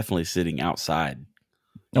we are definitely sitting outside.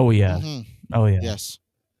 Oh, yeah. Mm-hmm. Oh, yeah. Yes.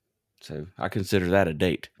 So I consider that a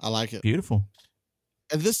date. I like it. Beautiful.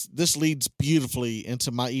 And this leads beautifully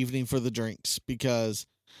into my evening for the drinks because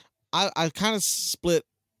I kind of split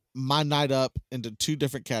my night up into two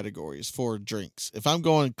different categories for drinks. If I'm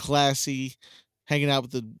going classy, hanging out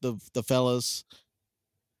with the fellas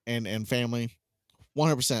and family,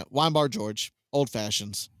 100% Wine Bar George, old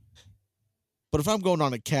fashions. But if I'm going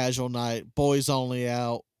on a casual night, boys only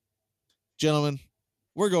out, gentlemen,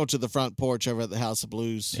 we're going to the front porch over at the House of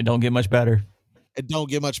Blues. It don't get much better. It don't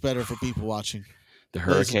get much better for people watching. The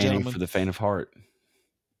hurricane for the faint of heart.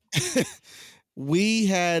 We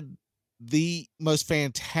had the most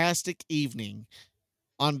fantastic evening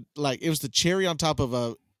on, like, it was the cherry on top of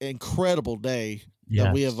a incredible day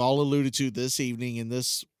that we have all alluded to this evening in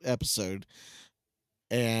this episode.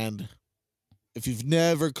 And if you've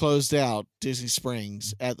never closed out Disney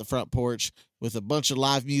Springs at the front porch with a bunch of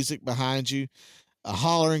live music behind you, a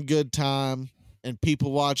hollering good time, and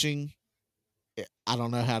people watching, I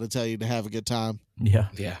don't know how to tell you to have a good time. Yeah.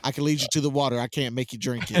 Yeah. I can lead you to the water. I can't make you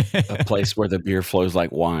drink it. A place where the beer flows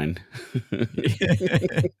like wine.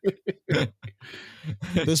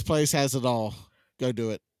 This place has it all. Go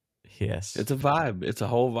do it. Yes. It's a vibe. It's a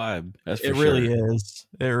whole vibe. That's for It sure. really is.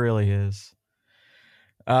 It really is.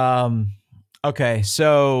 Okay,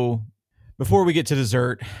 so before we get to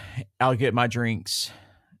dessert, I'll get my drinks.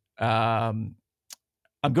 I'm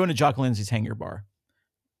going to Jock Lindsay's Hangar Bar,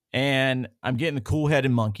 and I'm getting the Cool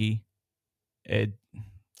Headed Monkey. When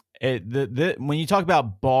you talk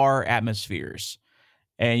about bar atmospheres,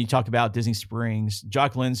 and you talk about Disney Springs,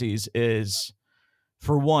 Jock Lindsay's is,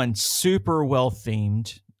 for one, super well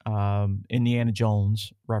themed. Indiana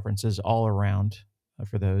Jones references all around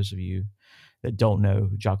for those of you that don't know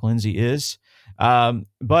who Jock Lindsay is.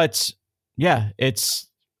 But yeah, it's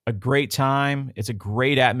a great time. It's a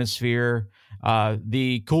great atmosphere.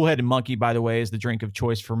 The Cool Headed Monkey, by the way, is the drink of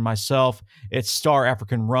choice for myself. It's Star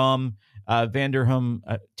African Rum, Vanderham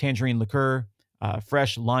Tangerine Liqueur,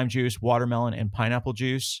 fresh lime juice, watermelon, and pineapple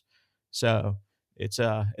juice. So it's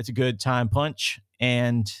a good time punch.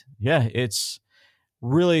 And yeah, it's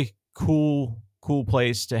really cool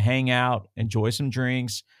place to hang out, enjoy some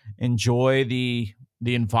drinks, enjoy the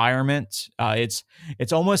environment. It's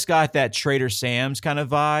almost got that Trader Sam's kind of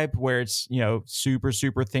vibe where it's, super,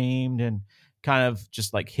 super themed and kind of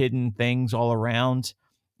just like hidden things all around.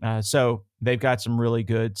 So they've got some really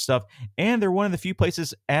good stuff. And they're one of the few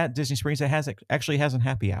places at Disney Springs that actually has a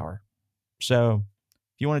happy hour. So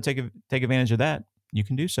if you want to take advantage of that, you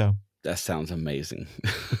can do so. That sounds amazing.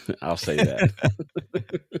 I'll say that.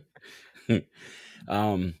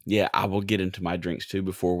 Yeah, I will get into my drinks too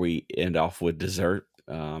before we end off with dessert.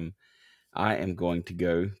 I am going to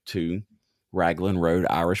go to Raglan Road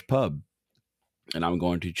Irish Pub, and I'm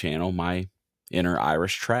going to channel my inner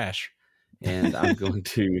Irish trash, and I'm going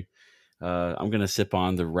to sip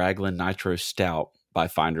on the Raglan Nitro Stout by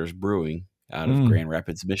Finders Brewing out of Grand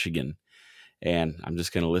Rapids, Michigan, and I'm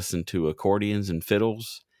just going to listen to accordions and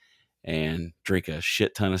fiddles and drink a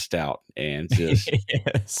shit ton of stout and just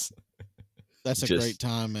yes. That's a great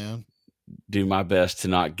time, man. Do my best to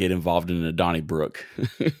not get involved in a Donnybrook.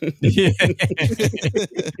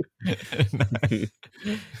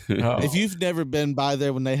 If you've never been by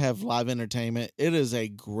there when they have live entertainment, it is a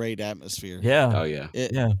great atmosphere. Yeah. Oh yeah.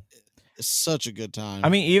 It's such a good time. I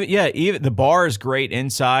mean, even the bar is great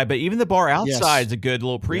inside, but even the bar outside is a good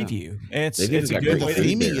little preview. Yeah. It's a good way. The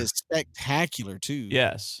theming is spectacular too.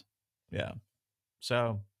 Yes. Yeah.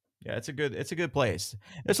 So yeah, it's a good place.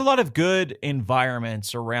 There's a lot of good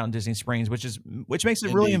environments around Disney Springs, which makes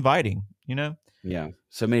it really inviting, you know? Yeah.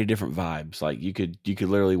 So many different vibes. Like you could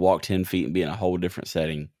literally walk 10 feet and be in a whole different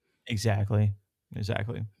setting. Exactly. It's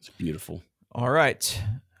beautiful. All right.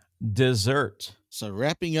 Dessert. So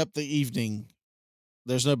wrapping up the evening,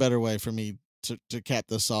 there's no better way for me to cap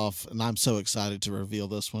this off, and I'm so excited to reveal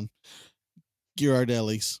this one.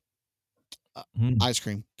 Ghirardelli's ice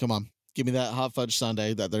cream. Come on. Give me that hot fudge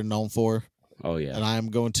sundae that they're known for. Oh yeah. And I am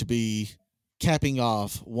going to be capping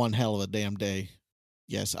off one hell of a damn day.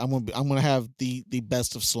 Yes, I'm gonna have the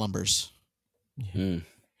best of slumbers. I'm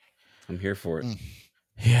here for it.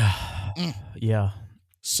 Yeah. Yeah.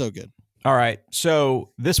 So good. All right.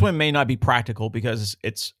 So this one may not be practical because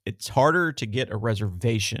it's harder to get a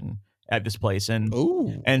reservation at this place.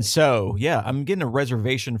 And so yeah, I'm getting a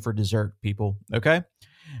reservation for dessert, people. Okay.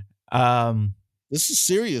 This is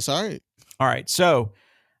serious. All right. So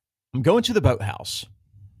I'm going to the Boathouse.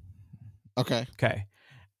 Okay.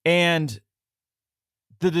 And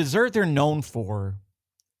the dessert they're known for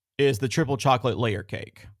is the triple chocolate layer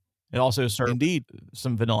cake. It also serves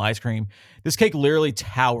some vanilla ice cream. This cake literally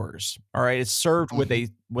towers. All right. It's served with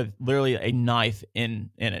literally a knife in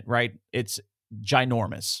it, right? It's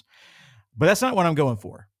ginormous. But that's not what I'm going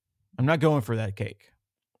for. I'm not going for that cake.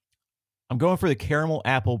 I'm going for the caramel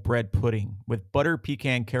apple bread pudding with butter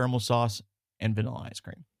pecan caramel sauce and vanilla ice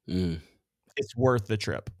cream. It's worth the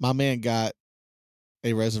trip. My man got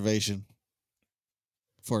a reservation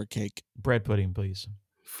for a cake. Bread pudding, please.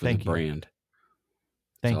 Thank you. Brand.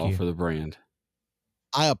 Thank you. All for the brand.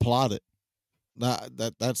 I applaud it.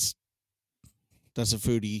 That's a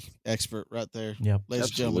foodie expert right there. Yep. Ladies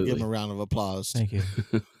and gentlemen, give him a round of applause. Thank you.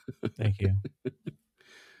 Thank you.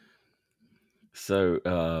 So,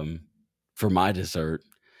 for my dessert,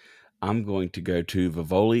 I'm going to go to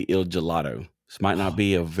Vivoli Il Gelato. This might not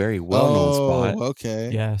be a very well-known spot. Okay.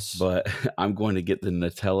 Yes. But I'm going to get the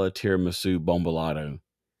Nutella Tiramisu Bombolado.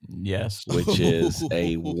 Yes. Which is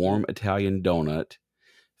a warm Italian donut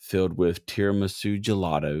filled with tiramisu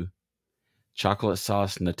gelato, chocolate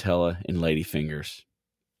sauce, Nutella, and ladyfingers.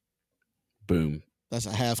 Boom. That's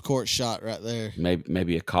a half-court shot right there.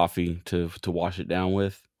 Maybe a coffee to wash it down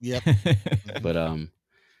with. Yep. But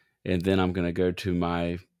and then I'm gonna go to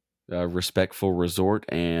my respectful resort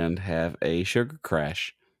and have a sugar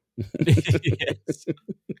crash. Yes.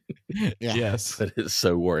 Yeah. Yes. But it's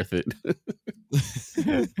so worth it.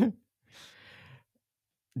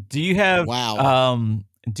 Do you have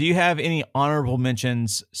do you have any honorable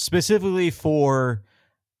mentions specifically for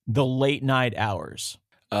the late night hours?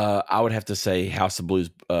 I would have to say House of Blues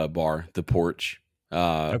bar, the porch.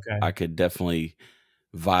 Okay. I could definitely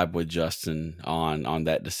vibe with Justin on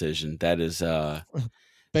that decision. That is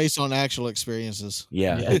based on actual experiences.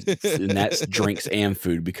 Yeah. And that's drinks and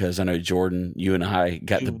food, because I know Jordan, you and I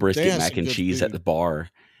got the brisket mac and cheese food at the bar.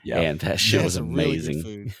 Yeah. And that shit was amazing.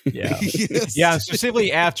 Really yeah. Yes. Yeah.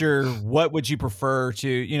 Specifically after, what would you prefer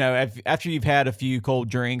to, after you've had a few cold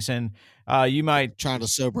drinks and you might trying to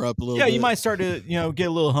sober up a little bit. Yeah, you might start to, get a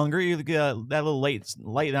little hungry. You get that little late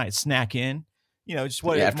night snack in. Just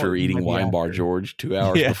what after eating Wine Bar George 2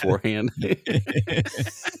 hours beforehand.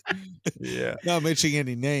 Yeah. Not mentioning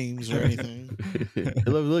any names or anything.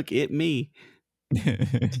 Look, it me.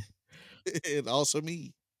 And also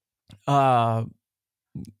me.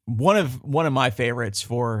 One of my favorites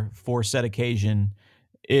for said occasion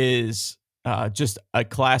is just a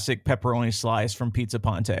classic pepperoni slice from Pizza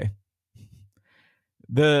Ponte.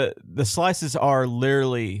 The slices are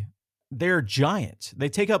literally, they're giant. They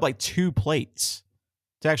take up like 2 plates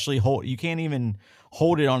to actually hold. You can't even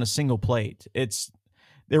hold it on a single plate.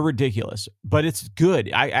 They're ridiculous, but it's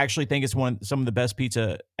good. I actually think it's some of the best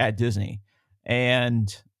pizza at Disney.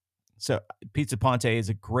 And so Pizza Ponte is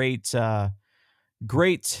a great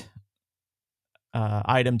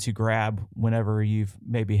item to grab whenever you've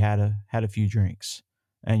maybe had a few drinks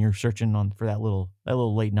and you're searching for that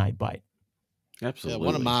little late night bite. Absolutely.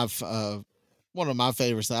 Yeah, one of my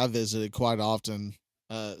favorites that I visited quite often.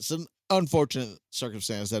 It's an unfortunate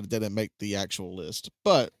circumstance that it didn't make the actual list,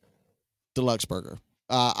 but Deluxe Burger.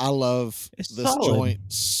 I love this joint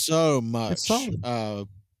so much. It's solid.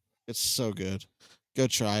 It's so good. Go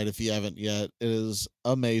try it if you haven't yet. It is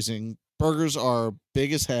amazing. Burgers are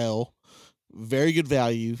big as hell. Very good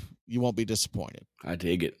value. You won't be disappointed. I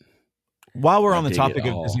dig it. While we're on the topic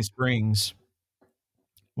of Disney Springs,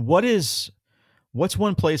 what's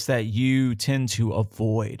one place that you tend to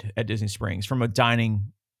avoid at Disney Springs from a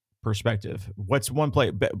dining perspective? What's one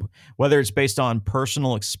place, whether it's based on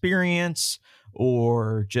personal experience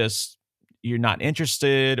or just you're not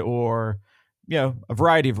interested, or a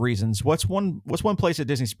variety of reasons? What's one place at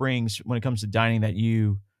Disney Springs when it comes to dining that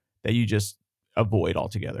you just avoid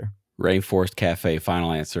altogether? Rainforest Cafe.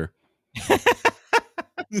 Final answer.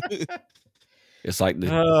 It's like the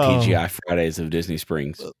TGI Fridays of Disney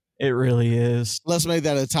Springs. It really is. Let's make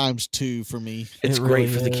that a ×2 for me. It's great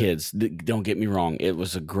for the kids. Don't get me wrong. It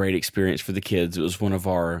was a great experience for the kids. It was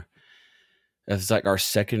it's like our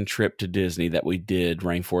second trip to Disney that we did,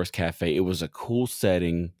 Rainforest Cafe. It was a cool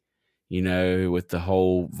setting, with the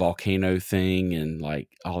whole volcano thing and like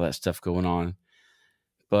all that stuff going on.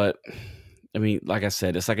 But I mean, like I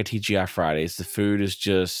said, it's like a TGI Fridays. The food is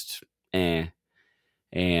just and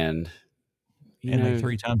like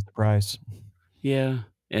 3 times the price. Yeah.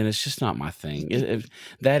 And it's just not my thing.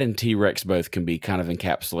 That and T-Rex both can be kind of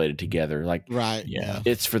encapsulated together. Like, right. Yeah.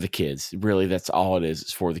 It's for the kids. Really, that's all it is.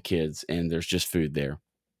 It's for the kids. And there's just food there.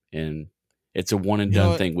 And it's a one and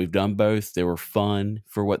done thing. We've done both. They were fun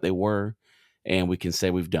for what they were. And we can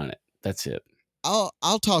say we've done it. That's it.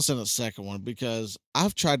 I'll toss in a second one because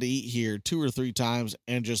I've tried to eat here 2 or 3 times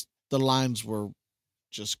and just the lines were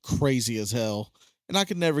just crazy as hell. And I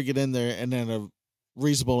could never get in there and in a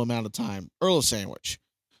reasonable amount of time. Earl Sandwich.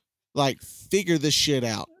 Like, figure this shit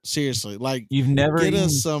out. Seriously. Like, you've never get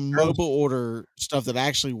us some mobile order stuff that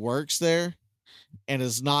actually works there and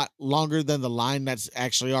is not longer than the line that's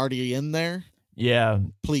actually already in there. Yeah.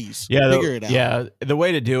 Please. Yeah. Figure it out. Yeah. The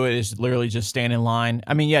way to do it is literally just stand in line.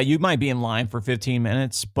 I mean, yeah, you might be in line for 15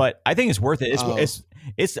 minutes, but I think it's worth it.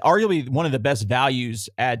 It's arguably one of the best values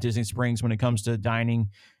at Disney Springs when it comes to dining.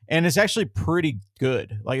 And it's actually pretty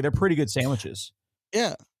good. Like, they're pretty good sandwiches.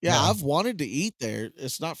 Yeah. I've wanted to eat there.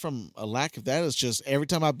 It's not from a lack of that. It's just every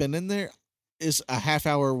time I've been in there, it's a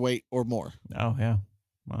half-hour wait or more. Oh, yeah.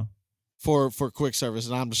 Well, for quick service.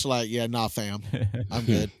 And I'm just like, yeah, nah, fam. I'm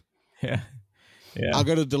good. Yeah. I'll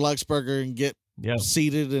go to Deluxe Burger and get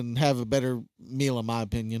seated and have a better meal, in my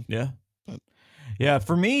opinion. Yeah. Yeah.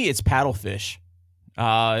 For me, it's paddlefish.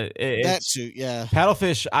 That too, yeah.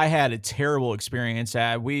 Paddlefish, I had a terrible experience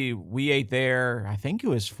at. We ate there. I think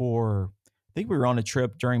we were on a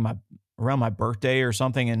trip around my birthday or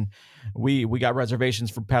something, and we got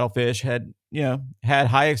reservations for paddlefish. Had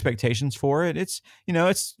high expectations for it. It's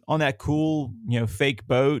it's on that cool fake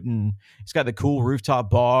boat, and it's got the cool rooftop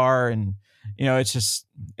bar, and it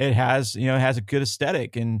has a good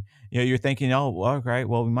aesthetic, and you're thinking, oh, well, right,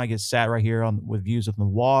 well, we might get sat right here with views of the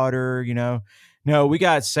water. No, we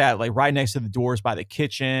got sat like right next to the doors by the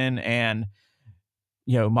kitchen, and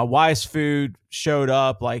my wife's food showed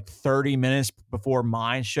up like 30 minutes before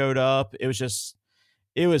mine showed up. It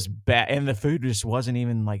was bad. And the food just wasn't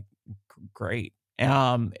even like great. It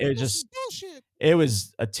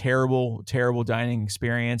was a terrible, terrible dining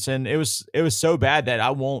experience. And it was so bad that I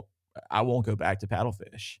won't go back to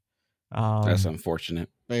paddlefish. That's unfortunate.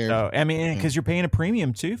 So, I mean, because you're paying a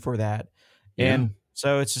premium too for that. Yeah. And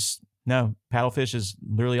so it's just, no, paddlefish is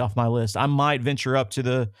literally off my list. I might venture up to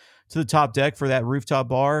the top deck for that rooftop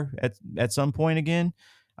bar at some point again.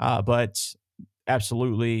 But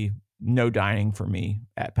absolutely no dining for me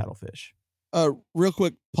at paddlefish. Real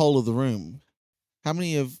quick poll of the room. How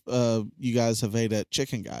many of you guys have ate at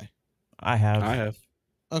Chicken Guy? I have.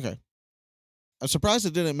 Okay. I'm surprised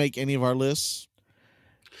it didn't make any of our lists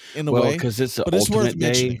in a way. Because it's the ultimate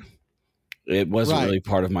day. It wasn't really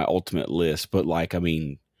part of my ultimate list, but like, I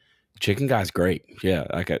mean, Chicken Guy's great. Yeah.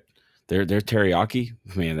 Like their teriyaki,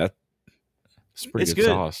 man, that's pretty good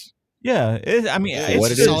sauce. Yeah.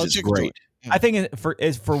 It's great. I think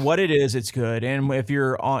for what it is, it's good. And if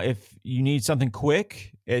you need something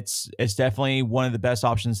quick, it's definitely one of the best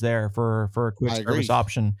options there for a quick I service agree.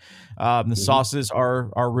 option. The sauces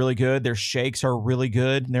are really good. Their shakes are really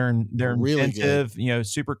good. They're Really inventive,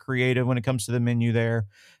 super creative when it comes to the menu there.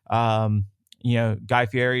 Guy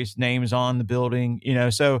Fieri's name is on the building,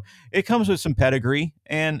 so it comes with some pedigree,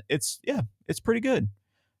 and it's pretty good.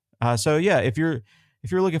 So yeah, if you're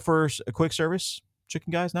looking for a quick service,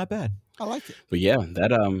 Chicken Guy's not bad. I like it. But yeah,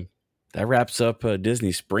 that wraps up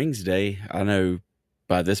Disney Springs Day. I know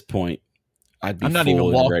by this point I'd be I'm not even full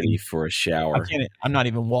and walking. ready for a shower. I'm not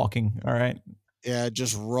even walking. All right. Yeah,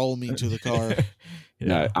 just roll me to the car.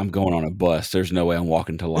 No, I'm going on a bus. There's no way I'm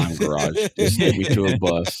walking to Lime Garage. Just get me to a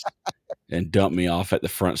bus and dump me off at the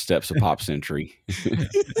front steps of Pop Century.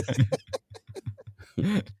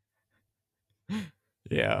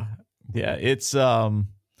 Yeah. It's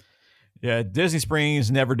Disney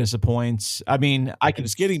Springs never disappoints. I mean,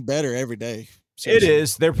 It's getting better every day. Seriously. It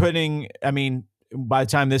is. They're putting. I mean, by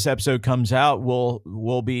the time this episode comes out,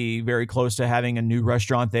 we'll be very close to having a new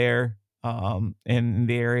restaurant there, in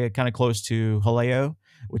the area, kind of close to Haleo,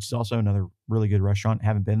 which is also another really good restaurant.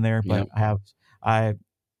 Haven't been there, but Yep. I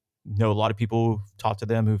know a lot of people who've talked to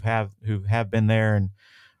them who have been there and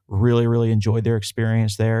really, really enjoyed their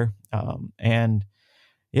experience there. And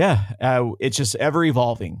it's just ever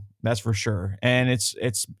evolving. That's for sure. And it's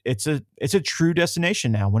a true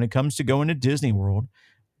destination now when it comes to going to Disney World.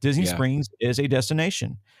 Disney Springs is a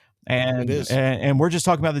destination. And It is. and we're just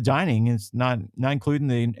talking about the dining. It's not including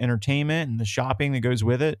the entertainment and the shopping that goes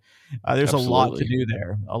with it. There's Absolutely. a lot to do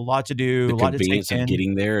there. A lot to do. The a lot convenience to take of in.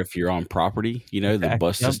 getting there if you're on property. The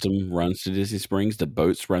bus system runs to Disney Springs. The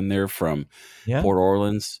boats run there from Port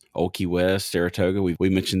Orleans, Old Key West, Saratoga. We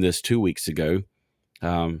mentioned this 2 weeks ago.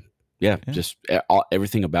 Just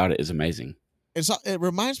everything about it is amazing. It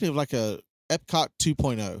reminds me of like a Epcot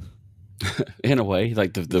 2.0. In a way,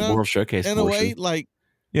 like the World Showcase in portion. a way, like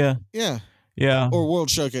yeah, or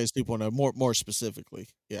World Showcase 2.0 more specifically.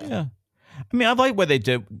 I mean, I like what they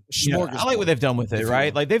did. I like what they've done with it,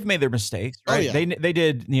 right? Like they've made their mistakes, right? They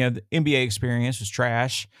did. The NBA experience was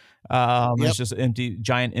trash. It's just an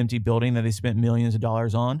giant empty building that they spent millions of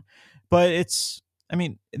dollars on. But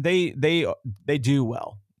they do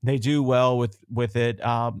well. They do well with it.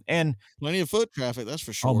 And plenty of foot traffic, that's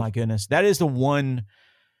for sure. Oh my goodness, that is the one.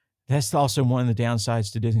 That's also one of the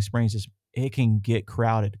downsides to Disney Springs is it can get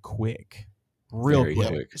crowded quick, real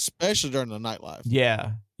quick, especially during the nightlife.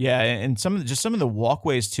 Yeah, and some of the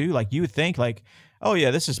walkways too. Like you would think, like, oh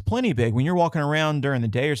yeah, this is plenty big. When you're walking around during the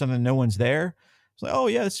day or something, no one's there. It's like, oh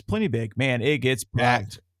yeah, this is plenty big. Man, it gets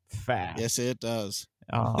packed fast. Yes, it does.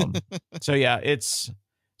 So yeah,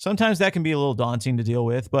 sometimes that can be a little daunting to deal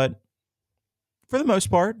with, but for the most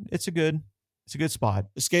part, it's a good spot.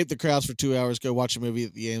 Escape the crowds for 2 hours. Go watch a movie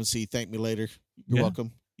at the AMC. Thank me later. You're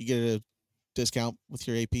welcome. You get a discount with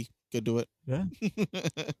your AP. Go do it. Yeah.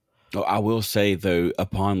 I will say though,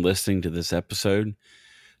 upon listening to this episode,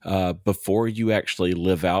 before you actually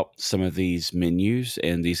live out some of these menus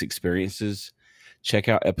and these experiences, check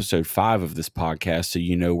out episode 5 of this podcast so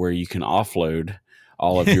you know where you can offload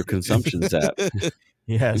all of your consumptions at.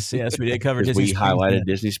 Yes, we did cover Disney Springs. We highlighted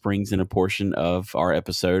Disney Springs in a portion of our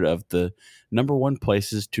episode of the number 1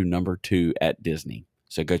 places to number 2 at Disney.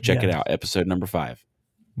 So go check it out, episode number 5.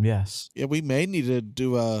 Yes. Yeah, we may need to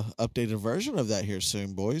do a updated version of that here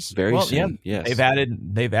soon, boys. Very soon. Yeah, yes. They've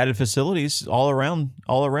added facilities all around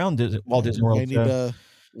Walt Disney World.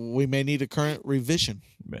 We may need a current revision.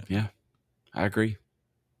 Yeah, I agree.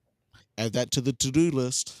 Add that to the to-do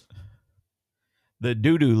list. The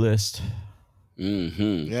do-do list.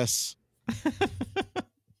 Mm-hmm. Yes.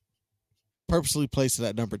 Purposely place it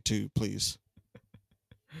at number 2, please.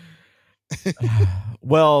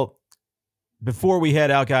 Well, before we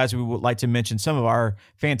head out, guys, we would like to mention some of our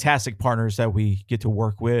fantastic partners that we get to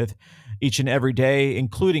work with each and every day,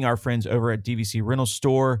 including our friends over at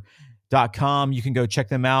dvcrentalstore.com. You can go check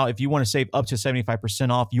them out. If you want to save up to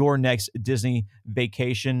 75% off your next Disney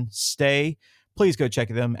vacation stay, please go check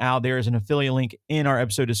them out. There is an affiliate link in our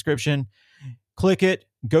episode description. Click it,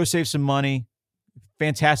 go save some money.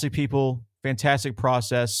 Fantastic people, fantastic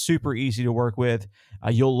process, super easy to work with.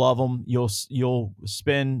 You'll love them. You'll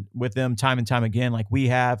spend with them time and time again like we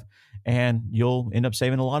have, and you'll end up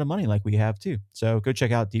saving a lot of money like we have too. So go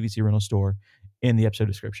check out DVC Rental Store in the episode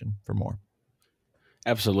description for more.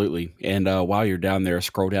 Absolutely. And while you're down there,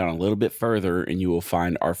 scroll down a little bit further and you will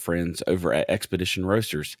find our friends over at Expedition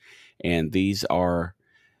Roasters. And these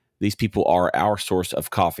people are our source of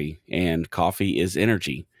coffee, and coffee is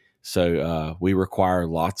energy. So we require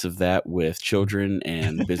lots of that with children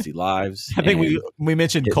and busy lives. I think and we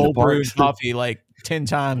mentioned hitting the cold brew parks. coffee like 10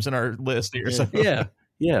 times in our list here. Yeah. So Yeah,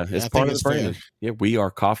 Yeah, it's I part think of it's the brand. fair. Yeah, we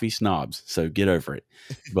are coffee snobs, so get over it.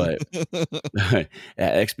 But at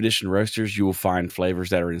Expedition Roasters, you will find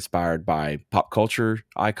flavors that are inspired by pop culture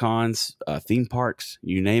icons, theme parks,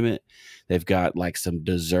 you name it. They've got like some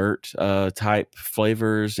dessert type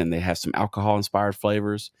flavors, and they have some alcohol inspired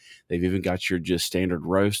flavors. They've even got your just standard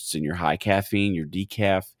roasts and your high caffeine, your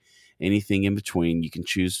decaf, anything in between. You can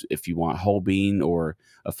choose if you want whole bean or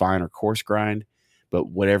a fine or coarse grind. But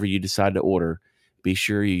whatever you decide to order, be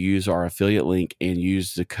sure you use our affiliate link and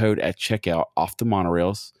use the code at checkout off the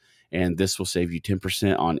monorails. And this will save you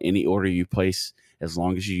 10% on any order you place as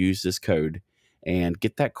long as you use this code. And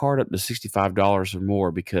get that card up to $65 or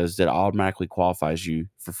more, because that automatically qualifies you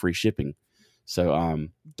for free shipping. So you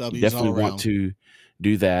W's all definitely want around. to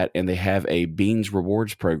do that. And they have a Beans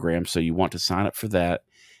Rewards program. So you want to sign up for that,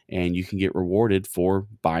 and you can get rewarded for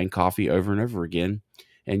buying coffee over and over again.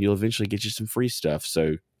 And you'll eventually get you some free stuff.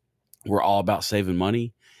 So we're all about saving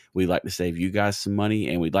money. We like to save you guys some money,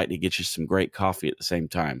 and we'd like to get you some great coffee at the same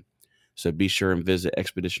time. So be sure and visit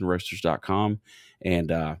expeditionroasters.com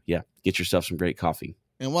and get yourself some great coffee.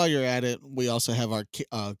 And while you're at it, we also have our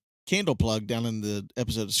candle plug down in the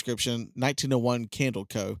episode description, 1901 Candle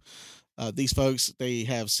Co. These folks, they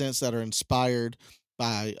have scents that are inspired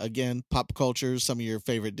by, again, pop culture, some of your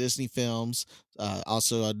favorite Disney films,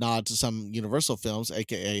 also a nod to some Universal films,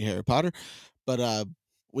 aka Harry Potter. But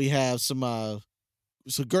we have some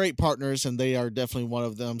great partners, and they are definitely one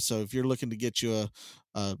of them. So if you're looking to get you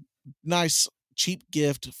a nice cheap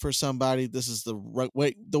gift for somebody, this is the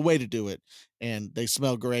way to do it. And they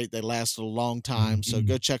smell great, they last a long time. So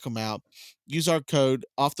go check them out. Use our code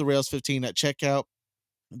off the rails 15 at checkout.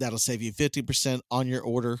 That'll save you 50% on your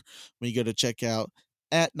order when you go to checkout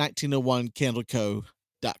at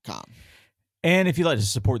 1901candleco.com. And if you'd like to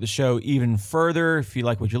support the show even further, if you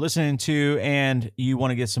like what you're listening to and you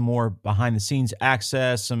want to get some more behind the scenes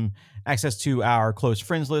access, some access to our close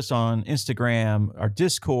friends list on Instagram, our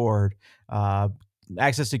Discord,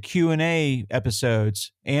 access to Q&A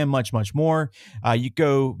episodes, and much, much more, you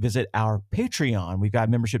go visit our Patreon. We've got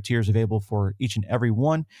membership tiers available for each and every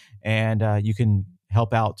one, and you can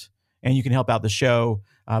help out. And you can help out the show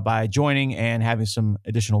by joining and having some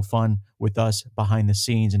additional fun with us behind the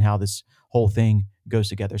scenes and how this whole thing goes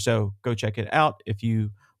together. So go check it out if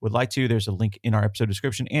you would like to. There's a link in our episode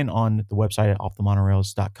description and on the website at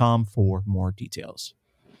offthemonorails.com for more details.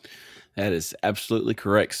 That is absolutely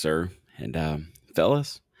correct, sir. And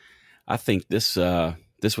fellas, I think this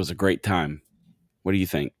was a great time. What do you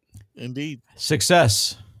think? Indeed.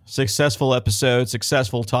 Successful episode,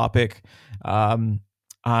 successful topic. Everyone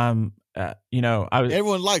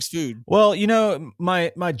likes food. Well,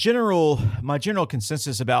 my general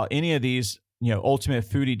consensus about any of these, ultimate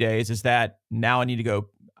foodie days is that now I need to go.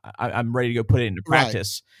 I'm ready to go put it into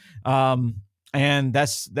practice. Right. And that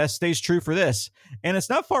stays true for this. And it's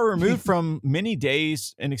not far removed from many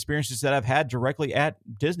days and experiences that I've had directly at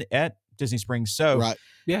Disney Springs. So right.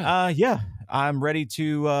 I'm ready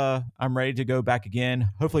to go back again.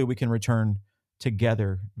 Hopefully we can return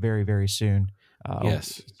together very, very soon.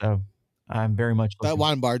 Yes. So I'm very much that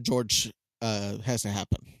wine bar, George, has to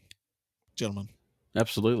happen, gentlemen.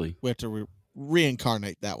 Absolutely. We have to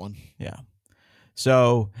reincarnate that one. Yeah.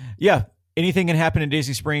 So anything can happen in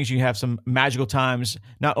Disney Springs. You have some magical times,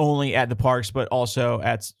 not only at the parks, but also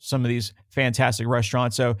at some of these fantastic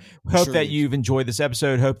restaurants. So hope that you've enjoyed this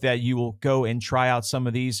episode. Hope that you will go and try out some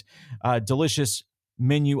of these delicious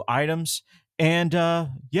menu items. And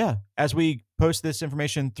as we post this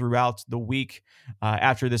information throughout the week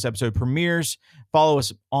after this episode premieres, follow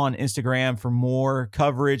us on Instagram for more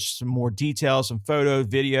coverage, some more details, some photo,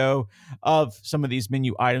 video of some of these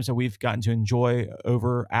menu items that we've gotten to enjoy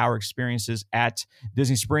over our experiences at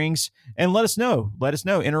Disney Springs. And let us know,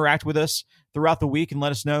 interact with us throughout the week and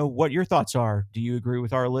let us know what your thoughts are. Do you agree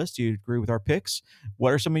with our list? Do you agree with our picks?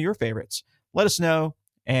 What are some of your favorites? Let us know.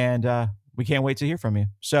 And we can't wait to hear from you.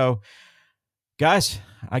 So, guys,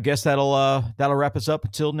 I guess that'll wrap us up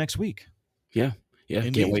until next week. Yeah.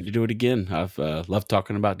 Indeed. Can't wait to do it again. I've loved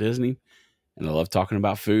talking about Disney, and I love talking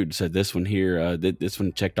about food. So this one here, this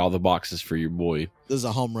one checked all the boxes for your boy. This is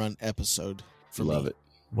a home run episode for me. Love it.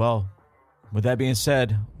 Well, with that being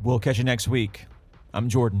said, we'll catch you next week. I'm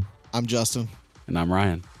Jordan. I'm Justin. And I'm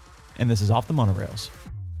Ryan. And this is Off the Monorails.